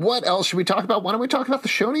great. What else should we talk about? Why don't we talk about the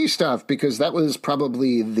Shoney stuff? Because that was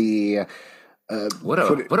probably the... What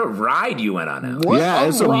a ride you went on, Al.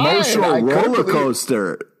 It's an emotional roller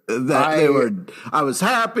coaster. I was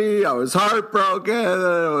happy, I was heartbroken, and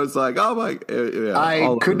it was like, oh my,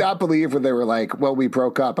 I could not believe when they were like, well, we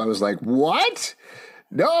broke up. I was like, what?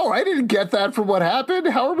 No, I didn't get that from what happened.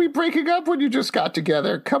 How are we breaking up when you just got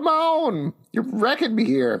together? Come on, you're wrecking me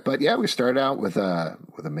here. But yeah, we started out with a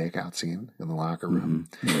makeout scene in the locker room.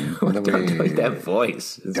 Mm-hmm. And then don't do like that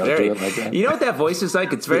voice. It's do it like that. You know what that voice is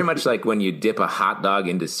like? It's very much like when you dip a hot dog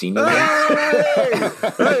into senior. You know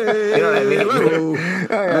what I mean?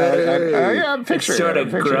 I'm picturing. It's sort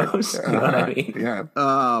of gross. You know what I mean? Yeah.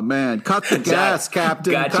 Oh man, cut the gas,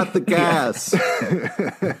 Captain. Gotcha. Cut the gas.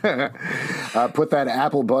 Put that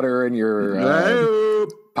apple butter in your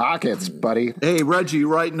pockets, buddy. Hey, Reggie, you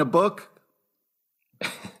writing a book?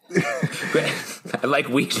 Like,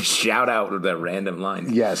 we just shout out the random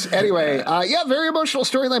line. Yes. Anyway, very emotional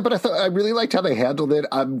storyline, but I really liked how they handled it.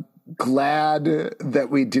 I'm glad that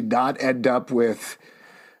we did not end up with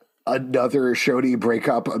another Shoney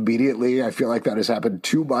breakup immediately. I feel like that has happened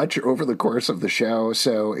too much over the course of the show.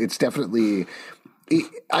 So it's definitely...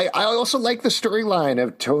 I also like the storyline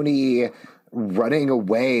of Tony running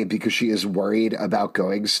away because she is worried about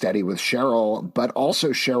going steady with Cheryl, but also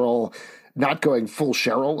Cheryl not going full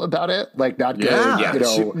Cheryl about it, like not going. Yeah,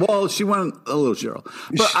 she went a little Cheryl,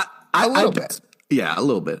 but a little bit. Yeah, a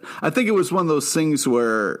little bit. I think it was one of those things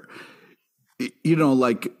where,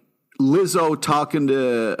 like Lizzo talking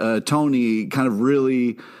to Tony kind of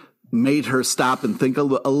really made her stop and think a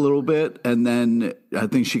little bit, and then I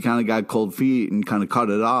think she kind of got cold feet and kind of cut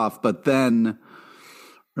it off, but then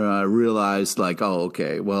realized like, oh,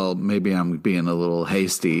 okay, well, maybe I'm being a little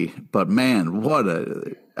hasty, but man, but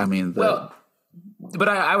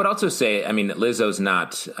I would also say, I mean, Lizzo's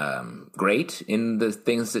not great in the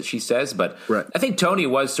things that she says, but right. I think Tony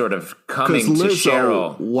was sort of coming to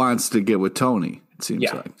Cheryl. Wants to get with Tony.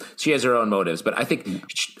 Seems like she has her own motives, but I think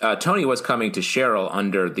Tony was coming to Cheryl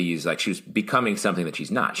under these, like, she was becoming something that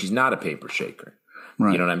she's not. She's not a paper shaker.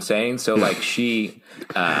 Right. You know what I'm saying? So like she,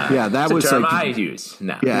 that was a term like, I use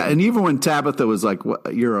now. Yeah, and even when Tabitha was like,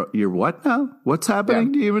 what, "You're what now? What's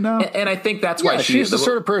happening to you now?" And I think that's why she's the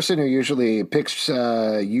sort of person who usually picks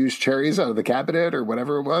used cherries out of the cabinet or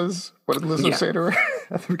whatever it was. What did Lizzo say to her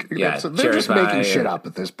at the beginning of the episode? They're just making shit up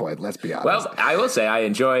at this point. Let's be honest. Well, I will say I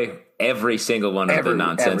enjoy every single one of the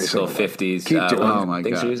nonsensical 50s things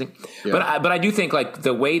you're using. Yeah. But I do think, like,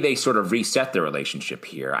 the way they sort of reset their relationship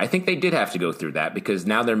here, I think they did have to go through that because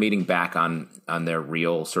now they're meeting back on their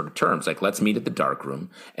real sort of terms. Like, let's meet at the dark room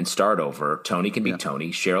and start over. Tony can be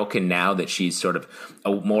Tony. Cheryl can, now that she's sort of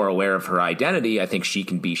more aware of her identity, I think she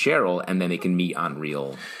can be Cheryl, and then they can meet on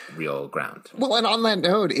real ground. Well, and on that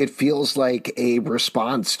note, it feels feels like a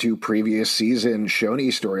response to previous season Shoney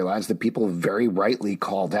storylines that people very rightly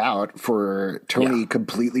called out for Tony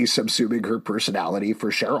completely subsuming her personality for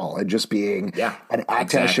Cheryl and just being an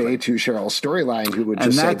attaché to Cheryl's storyline who would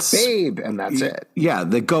just say, babe, and that's it. Yeah,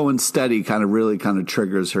 the going steady kind of really kind of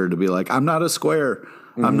triggers her to be like, I'm not a square.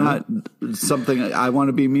 I'm not something. I want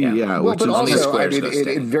to be me. Yeah. Well, but also, I mean,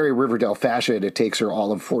 in very Riverdale fashion, it takes her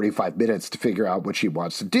all of 45 minutes to figure out what she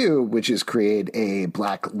wants to do, which is create a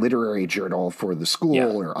Black literary journal for the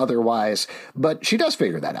school or otherwise. But she does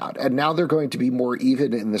figure that out. And now they're going to be more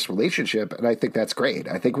even in this relationship. And I think that's great.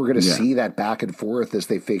 I think we're going to see that back and forth as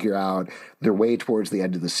they figure out their way towards the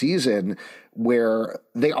end of the season, where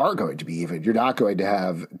they are going to be even. You're not going to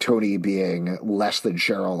have Tony being less than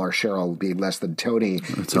Cheryl or Cheryl being less than Tony.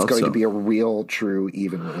 It's going to be a real, true,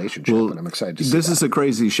 even relationship, and I'm excited to see this is a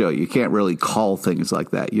crazy show. You can't really call things like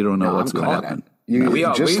that. You don't know what's going to happen.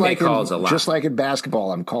 We make calls a lot. Just like in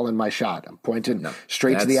basketball, I'm calling my shot. I'm pointing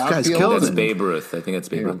straight to the outfield. That's Babe Ruth. I think that's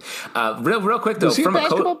Babe Ruth. Real quick, though. Was he from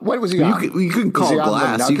basketball? What was he on? You can call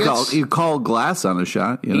glass. You call glass on a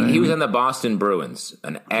shot. He was on the Boston Bruins,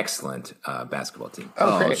 an excellent basketball team.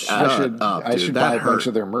 Oh, great. I should buy a bunch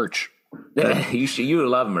of their merch. You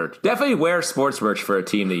love merch. Definitely wear sports merch for a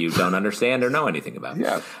team that you don't understand or know anything about.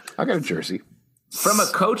 Yeah, I got a jersey. From a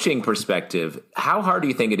coaching perspective, how hard do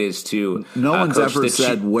you think it is to No one's ever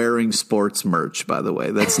said wearing sports merch, by the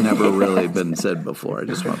way. That's never really been said before. I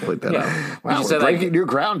just want to point that out. Wow, we're breaking new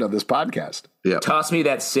ground on this podcast. Toss me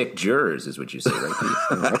that sick jurors is what you say, right,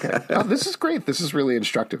 Pete? Okay. Oh, this is great. This is really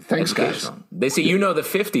instructive. Thanks, guys. They say the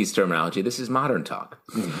 50s terminology. This is modern talk.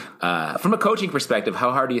 From a coaching perspective,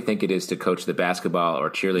 how hard do you think it is to coach the basketball or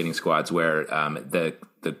cheerleading squads where the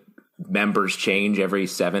members change every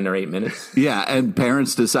 7 or 8 minutes? Yeah, and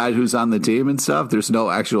parents decide who's on the team and stuff. There's no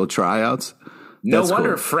actual tryouts. No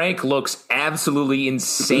wonder Frank looks absolutely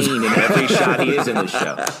insane in every shot he is in the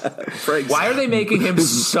show. Why are they making him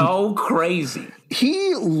so crazy?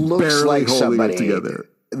 He looks barely like holding somebody. It together.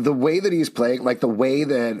 The way that he's playing, like the way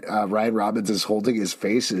that Ryan Robbins is holding his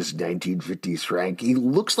face is 1950s Frank. He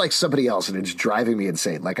looks like somebody else, and it's driving me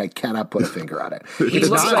insane. Like, I cannot put a finger on it. He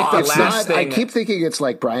looks like the last thing. I keep thinking it's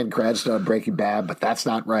like Bryan Cranston on Breaking Bad, but that's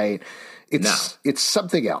not right. It's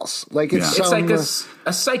something else. Like it's like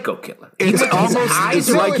a psycho killer. It's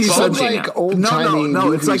like he's like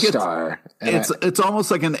old-timey it's like star. It's almost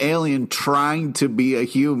like an alien trying to be a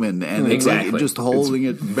human, and it's like just holding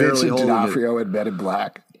it, barely holding D'Onofrio in Men in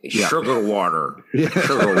Black. Sugar water.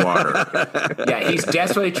 Sugar water. Yeah, he's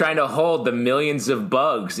desperately trying to hold the millions of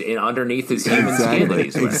bugs underneath his human skin that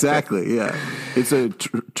he's wearing. Exactly, yeah. It's a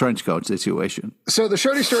trench coat situation. So the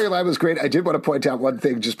Shoney storyline was great. I did want to point out one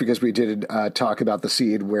thing, just because we didn't talk about the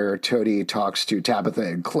scene where Tony talks to Tabitha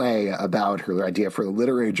and Clay about her idea for the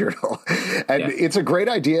literary journal. And it's a great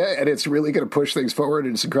idea, and it's really going to push things forward,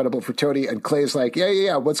 and it's incredible for Tony. And Clay's like,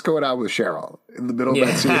 yeah, what's going on with Cheryl? In the middle of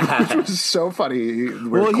that scene, which was so funny.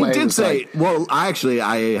 Well, he did say,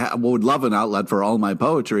 I would love an outlet for all my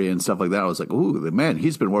poetry and stuff like that. I was like, ooh, man,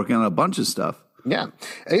 he's been working on a bunch of stuff. Yeah.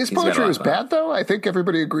 His poetry was bad, though. I think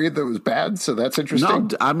everybody agreed that it was bad, so that's interesting.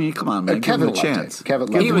 No, I mean, come on, man. Kevin give him a chance. Kevin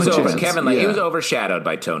loved it. He was overshadowed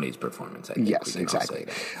by Tony's performance, I think. Yes, exactly.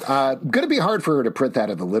 Going to be hard for her to print that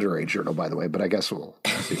in the literary journal, by the way, but I guess we'll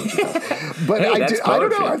see what she does. But I don't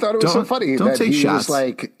know. I thought it was so funny that he was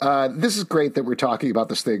like, this is great that we're talking about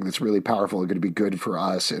this thing that's really powerful and going to be good for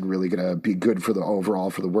us and really going to be good for the overall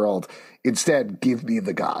for the world. Instead, give me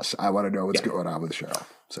the goss. I want to know what's going on with Cheryl.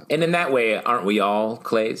 So. And in that way, aren't we all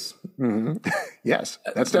Clays? Mm-hmm. Yes,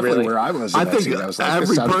 that's definitely where I was. I think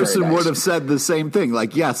every person would have said the same thing.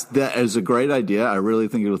 Like, yes, that is a great idea. I really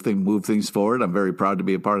think it'll move things forward. I'm very proud to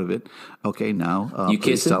be a part of it. Okay, now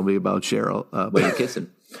please tell me about Cheryl. Wait, you kiss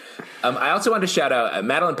him. I also want to shout out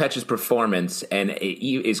Madeline Petch's performance, and it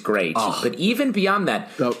is great. But even beyond that,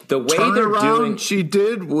 the way they're doing, she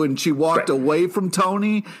did when she walked away from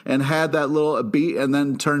Tony and had that little beat, and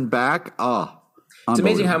then turned back. It's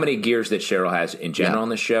amazing how many gears that Cheryl has in general on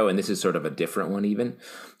the show, and this is sort of a different one even.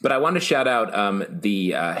 But I want to shout out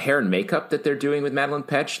the hair and makeup that they're doing with Madeline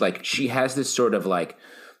Petch. Like, she has this sort of like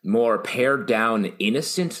more pared down,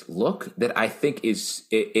 innocent look that I think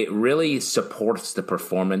it really supports the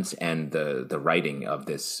performance and the writing of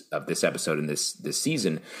this episode and this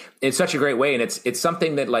season in such a great way. And it's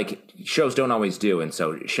something that like shows don't always do. And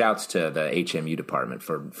so shouts to the HMU department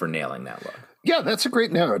for nailing that look. Yeah, that's a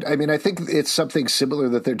great note. I mean, I think it's something similar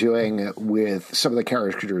that they're doing with some of the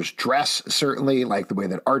characters' dress, certainly, like the way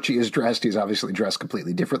that Archie is dressed. He's obviously dressed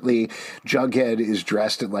completely differently. Jughead is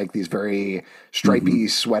dressed in like these very stripy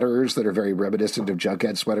sweaters that are very reminiscent of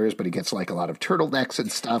Jughead sweaters, but he gets like a lot of turtlenecks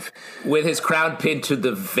and stuff. With his crown pinned to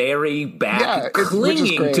the very back,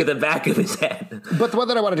 clinging to the back of his head. But the one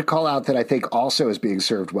that I wanted to call out that I think also is being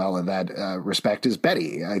served well in that respect is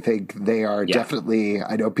Betty. I think they are definitely,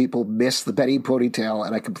 I know people miss the Betty ponytail,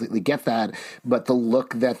 and I completely get that, but the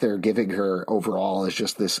look that they're giving her overall is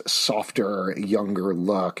just this softer, younger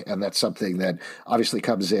look, and that's something that obviously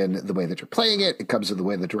comes in the way that you're playing it. It comes in the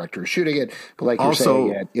way the director is shooting it, but like you're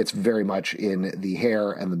saying, it's very much in the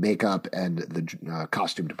hair and the makeup and the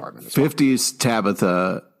costume department as well. 50s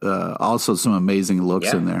Tabitha, also some amazing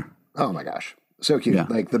looks in there. Oh my gosh. So cute.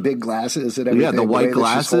 Like the big glasses and everything. Yeah, the white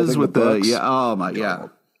glasses with the oh my,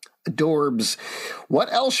 Adorbs.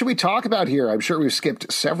 What else should we talk about here? I'm sure we've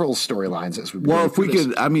skipped several storylines as we. Well, if we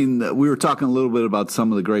could, I mean, we were talking a little bit about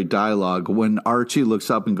some of the great dialogue when Archie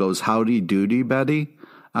looks up and goes, "Howdy doody, Betty."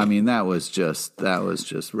 I mean, that was just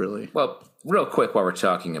really well. Real quick, while we're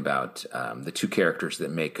talking about the two characters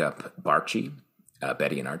that make up Barchi,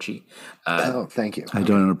 Betty and Archie. Thank you. I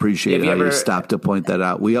don't appreciate how you stopped to point that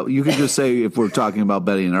out. You could just say if we're talking about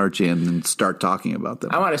Betty and Archie and then start talking about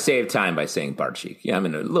them. I want to save time by saying Barchi. Yeah, I'm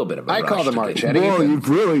in a little bit of a rush. I call them Archetti.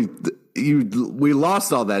 Well, we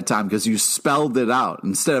lost all that time because you spelled it out.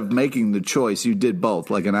 Instead of making the choice, you did both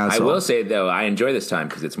like an asshole. I will say, though, I enjoy this time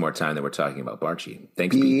because it's more time that we're talking about Barchi.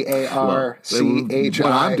 Thanks, Barchi.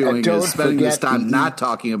 What I'm doing is spending this time not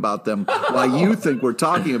talking about them while you think we're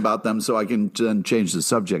talking about them so I can then change the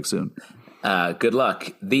subject soon. Good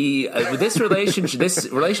luck. This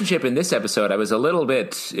relationship in this episode, I was a little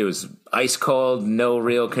bit. It was ice cold, no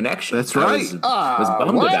real connection. That's right. I was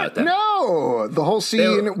bummed about that. No, the whole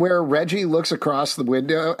scene where Reggie looks across the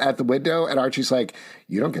window and Archie's like,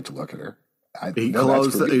 "You don't get to look at her."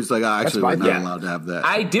 He's like, actually, we're not allowed to have that.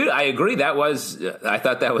 I agree. I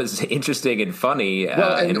thought that was interesting and funny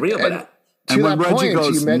and real. And when Reggie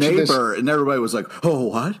goes neighbor, and everybody was like, "Oh,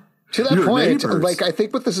 what?" To that point, like I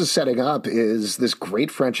think what this is setting up is this great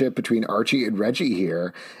friendship between Archie and Reggie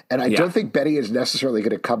here, and I don't think Betty is necessarily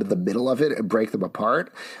going to come in the middle of it and break them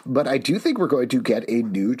apart, but I do think we're going to get a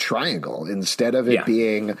new triangle. Instead of it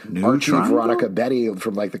being Archie, Veronica, Betty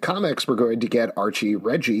from like the comics, we're going to get Archie,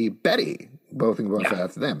 Reggie, Betty, both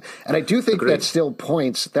after them. And I do think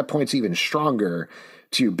that points even stronger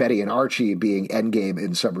to Betty and Archie being endgame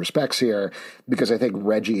in some respects here, because I think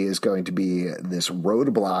Reggie is going to be this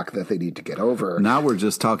roadblock that they need to get over. Now we're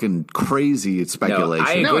just talking crazy speculation.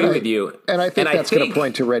 I agree with you. And I think that's going to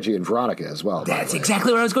point to Reggie and Veronica as well. That's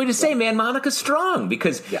exactly what I was going to say, man. Monica's strong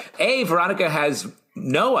because, Veronica has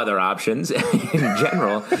no other options in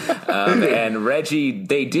general. And Reggie,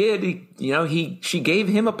 she gave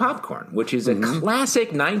him a popcorn, which is a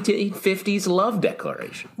classic 1950s love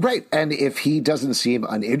declaration. Right. And if he doesn't seem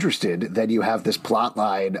uninterested, then you have this plot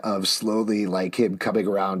line of slowly like him coming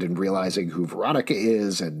around and realizing who Veronica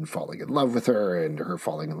is and falling in love with her and her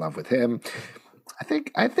falling in love with him. I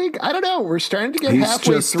think, I don't know. We're starting to get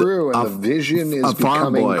halfway through and the vision is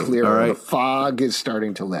becoming clearer. Right. The fog is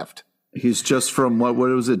starting to lift. He's just from what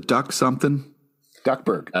was it? Duck something?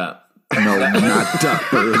 Duckburg. No, not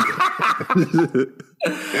Duckburg.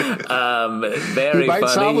 Very he might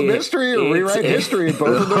funny. solve a mystery or rewrite history.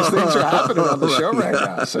 Both of those things are happening on the show right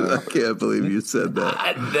now. So. I can't believe you said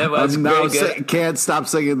that. That was can't stop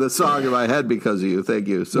singing the song in my head because of you. Thank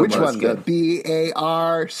you so much. Which one? Good. The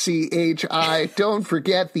BARCHI. Don't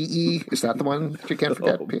forget the E. Is that the one that you can't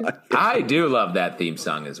forget? I do love that theme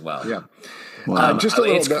song as well. Yeah. Wow. Just a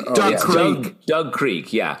little bit. Doug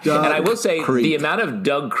Creek, and I will say the amount of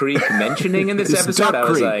Doug Creek mentioning in this episode, I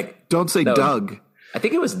was like, don't say Doug. I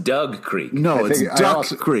think it was Doug Creek. No, it's Duck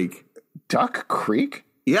Creek. Duck Creek?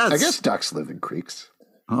 Yes. I guess ducks live in creeks.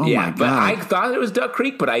 Oh my God. But I thought it was Duck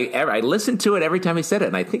Creek, but I listened to it every time he said it,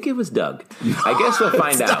 and I think it was Doug. I guess we'll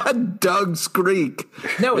find out. Not Doug's Creek.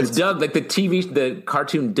 No, it's Doug, like the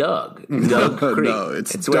cartoon Doug. Doug Creek. No,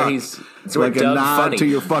 it's Duck. Where it's like where a Doug nod funny. to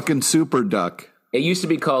your fucking Super Duck. It used to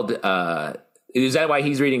be called. Is that why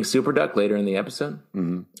he's reading Super Duck later in the episode?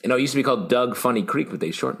 Mm-hmm. No, it used to be called Doug Funny Creek, but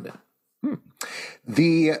they shortened it.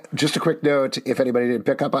 Just a quick note, if anybody didn't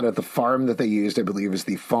pick up on it, the farm that they used, I believe, is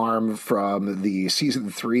the farm from the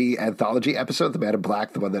season 3 anthology episode, The Man in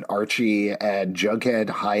Black, the one that Archie and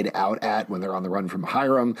Jughead hide out at when they're on the run from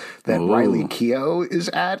Hiram, that Riley Keough is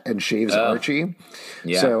at and shaves Archie.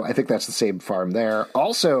 Yeah. So I think that's the same farm there.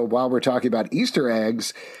 Also, while we're talking about Easter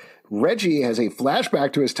eggs, Reggie has a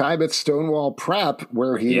flashback to his time at Stonewall Prep,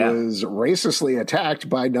 where he was racistly attacked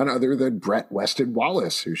by none other than Brett Weston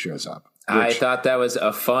Wallace, who shows up. I thought that was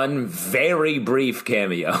a fun, very brief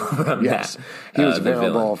cameo from that. He was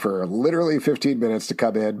available for literally 15 minutes to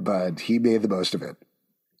come in, but he made the most of it.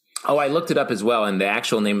 Oh, I looked it up as well, and the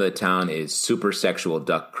actual name of the town is Super Sexual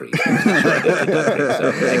Duck Creek. That's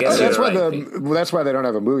why they don't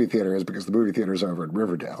have a movie theater, is because the movie theater is over in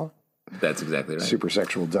Riverdale. That's exactly right. Super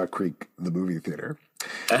Sexual Duck Creek, the movie theater.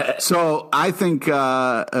 So I think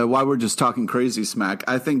while we're just talking crazy smack,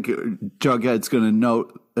 I think Jughead's going to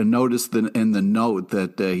notice in the note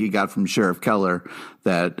that he got from Sheriff Keller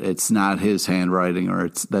that it's not his handwriting, or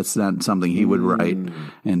that's not something he would write,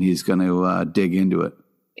 and he's going to dig into it.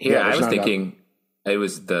 Yeah, I was thinking it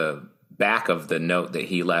was the back of the note that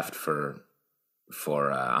he left for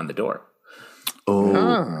on the door.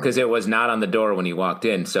 Oh, because it was not on the door when he walked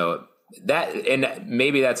in. So that, and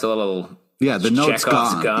maybe that's a little. Yeah, the note's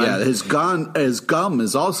gone. Gun. Yeah, his gum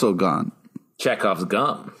is also gone. Chekhov's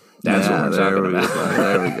gum. That's what we're talking about.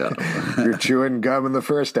 There we go. You're chewing gum in the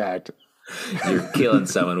first act. You're killing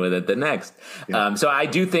someone with it the next. Yeah. So I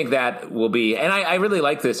do think that will be, and I really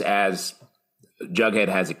like this as Jughead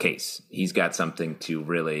has a case. He's got something to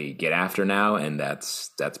really get after now, and that's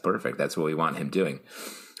perfect. That's what we want him doing.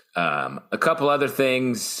 A couple other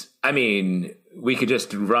things. I mean, we could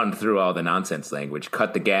just run through all the nonsense language.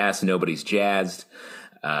 Cut the gas. Nobody's jazzed.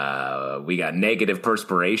 We got negative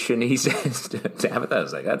perspiration, he says to Tabitha. I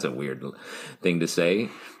was like, that's a weird thing to say.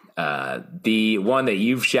 The one that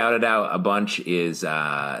you've shouted out a bunch is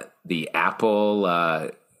the apple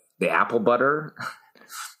butter.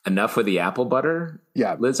 Enough with the apple butter.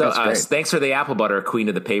 Yeah, Lizzo. Thanks for the apple butter, queen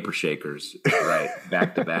of the paper shakers. Right,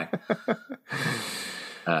 back to back.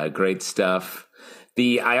 Great stuff.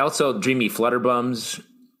 I also Dreamy Flutterbums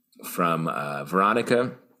from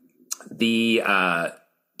Veronica. The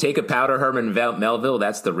Take a Powder, Herman Melville.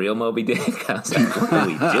 That's the real Moby Dick. I was like, what are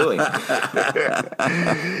we doing?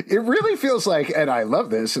 It really feels like, and I love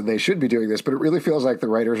this, and they should be doing this, but it really feels like the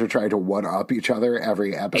writers are trying to one-up each other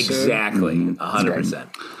every episode. Exactly, 100%.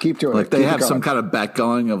 Keep doing it. Like they have some kind of bet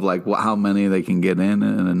going of like how many they can get in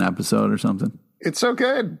an episode or something. It's so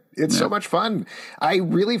good. It's so much fun. I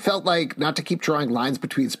really felt like, not to keep drawing lines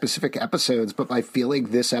between specific episodes, but my feeling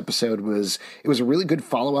this episode was a really good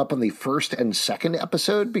follow-up on the first and second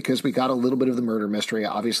episode, because we got a little bit of the murder mystery.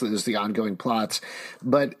 Obviously, there's the ongoing plots,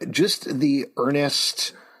 but just the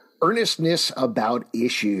earnestness about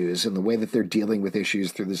issues and the way that they're dealing with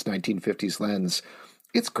issues through this 1950s lens.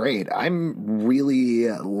 It's great. I'm really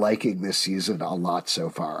liking this season a lot so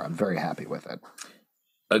far. I'm very happy with it.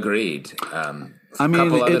 Agreed. I mean,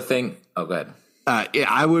 couple other things. Oh, go ahead.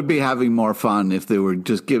 I would be having more fun if they were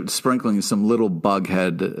just sprinkling some little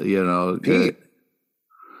bughead, Pete,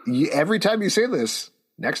 every time you say this,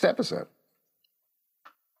 next episode,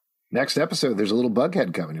 there's a little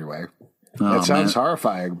bughead coming your way. That sounds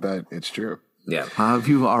horrifying, but it's true. Yeah. How have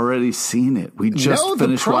you already seen it? We just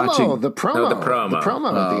finished watching the promo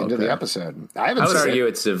at the end of the episode. I would argue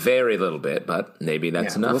it's a very little bit, but maybe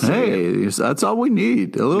that's enough. Hey, that's all we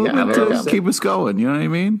need. A little bit to keep us going. You know what I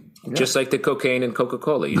mean? Yeah. Just like the cocaine and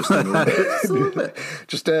Coca-Cola. You just need a little bit.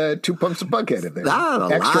 Just 2 pumps of Bughead in there.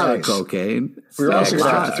 Not extra lot of cocaine. We're also going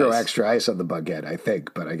to have to throw extra ice on the Bughead, I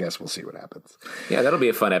think, but I guess we'll see what happens. Yeah, that'll be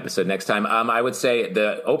a fun episode next time. I would say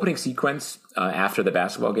the opening sequence after the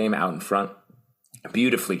basketball game out in front,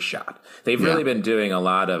 beautifully shot. They've really been doing a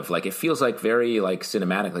lot of, like, it feels like very like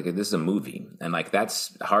cinematic, like this is a movie, and like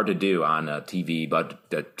that's hard to do on a TV,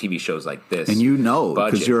 but TV shows like this. And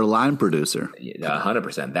because you're a line producer.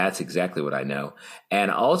 100%. That's exactly what I know.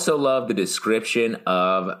 And also love the description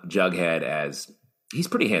of Jughead as he's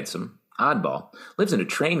pretty handsome, oddball, lives in a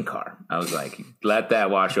train car. I was like, let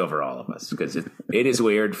that wash over all of us, because it is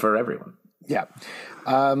weird for everyone. Yeah.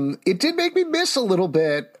 It did make me miss a little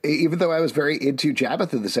bit, even though I was very into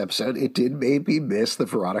Jabbath in this episode, it did make me miss the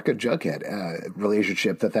Veronica Jughead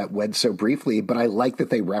relationship that went so briefly, but I like that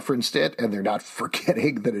they referenced it and they're not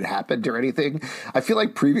forgetting that it happened or anything. I feel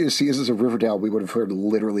like previous seasons of Riverdale, we would have heard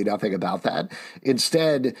literally nothing about that.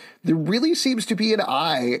 Instead, there really seems to be an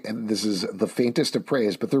eye, and this is the faintest of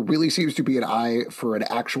praise, but there really seems to be an eye for an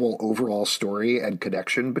actual overall story and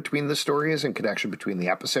connection between the stories and connection between the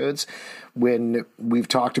episodes. When we've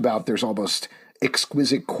talked about there's almost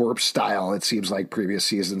exquisite corpse style, it seems like previous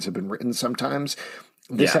seasons have been written sometimes.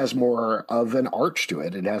 This has more of an arch to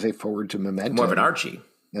it. It has a forward to momentum. More of an Archie.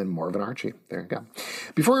 And more of an Archie. There you go.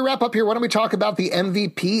 Before we wrap up here, why don't we talk about the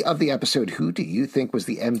MVP of the episode? Who do you think was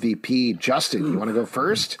the MVP? Justin, you want to go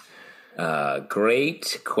first?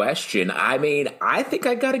 Great question. I mean, I think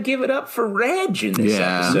I got to give it up for Reg in this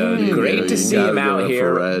episode. Great to see him out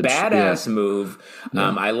here. Badass move.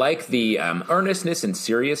 I like the earnestness and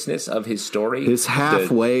seriousness of his story. His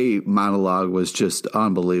halfway monologue was just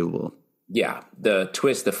unbelievable. Yeah, the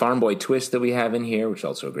twist, the farm boy twist that we have in here, which is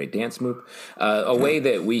also a great dance move. A way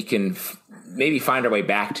that we can maybe find our way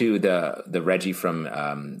back to the Reggie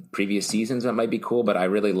from previous seasons that might be cool, but I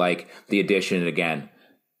really like the addition again.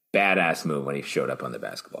 Badass move when he showed up on the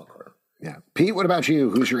basketball court. Yeah. Pete, what about you?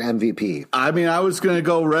 Who's your MVP? I mean, I was going to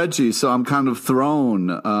go Reggie, so I'm kind of thrown.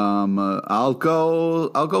 I'll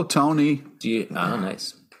go Tony.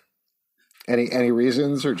 Nice. Any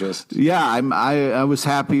reasons or just? Yeah, I was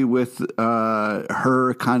happy with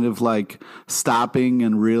her kind of like stopping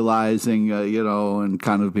and realizing, and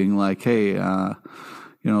kind of being like, hey,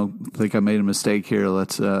 think I made a mistake here.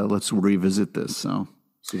 Let's revisit this. So.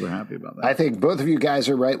 Super happy about that. I think both of you guys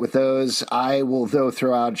are right with those. I will, though,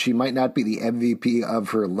 throw out, she might not be the MVP of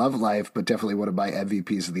her love life, but definitely one of my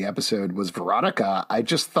MVPs of the episode was Veronica. I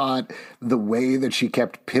just thought the way that she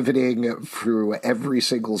kept pivoting through every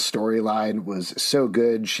single storyline was so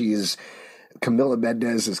good. Camila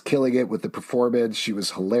Mendez is killing it with the performance. She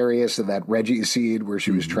was hilarious in that Reggie scene where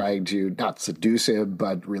she was trying to not seduce him,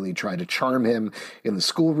 but really try to charm him in the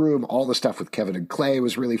schoolroom. All the stuff with Kevin and Clay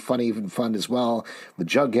was really funny, even fun as well. The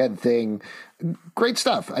Jughead thing, great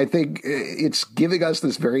stuff. I think it's giving us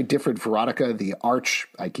this very different Veronica, the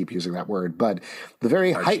I keep using that word, but the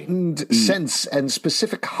very heightened sense and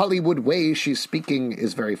specific Hollywood way she's speaking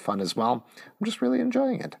is very fun as well. I'm just really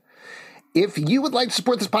enjoying it. If you would like to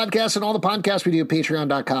support this podcast and all the podcasts we do,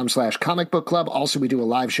 patreon.com/Comic Book Club. Also, we do a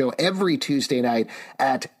live show every Tuesday night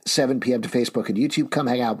at 7 p.m. to Facebook and YouTube. Come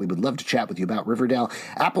hang out. We would love to chat with you about Riverdale,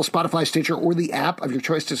 Apple, Spotify, Stitcher, or the app of your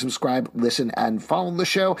choice to subscribe, listen, and follow the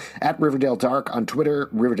show at Riverdale Dark on Twitter,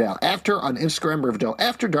 Riverdale After on Instagram, Riverdale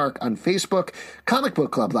After Dark on Facebook,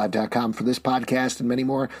 comicbookclublive.com for this podcast and many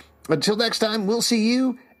more. Until next time, we'll see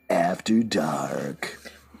you after dark.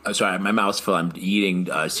 Sorry, my mouth's full. I'm eating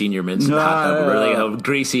Senior Mints hot dog, really a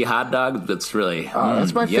greasy hot dog. That's really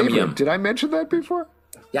that's my favorite. Yum. Did I mention that before?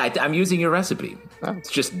 Yeah, I'm using your recipe. Oh. It's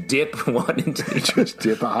just dip one into the just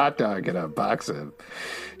dip a hot dog in a box of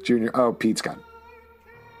Junior. Oh, Pete's gone.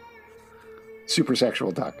 Super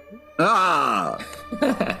sexual talk. Ah.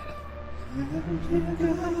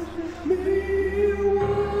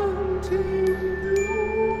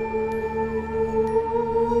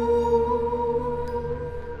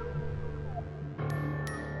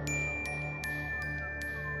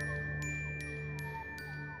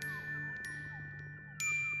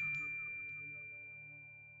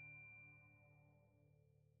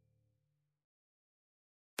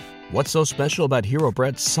 What's so special about Hero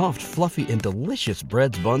Bread's soft, fluffy, and delicious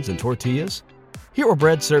breads, buns, and tortillas? Hero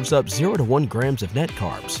Bread serves up 0 to 1 grams of net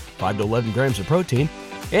carbs, 5 to 11 grams of protein,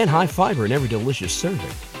 and high fiber in every delicious serving.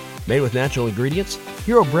 Made with natural ingredients,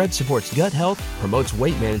 Hero Bread supports gut health, promotes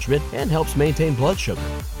weight management, and helps maintain blood sugar.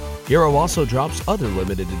 Hero also drops other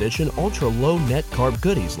limited edition ultra-low net carb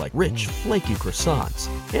goodies like rich, flaky croissants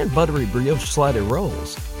and buttery brioche slider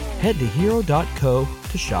rolls. Head to hero.co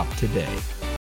to shop today.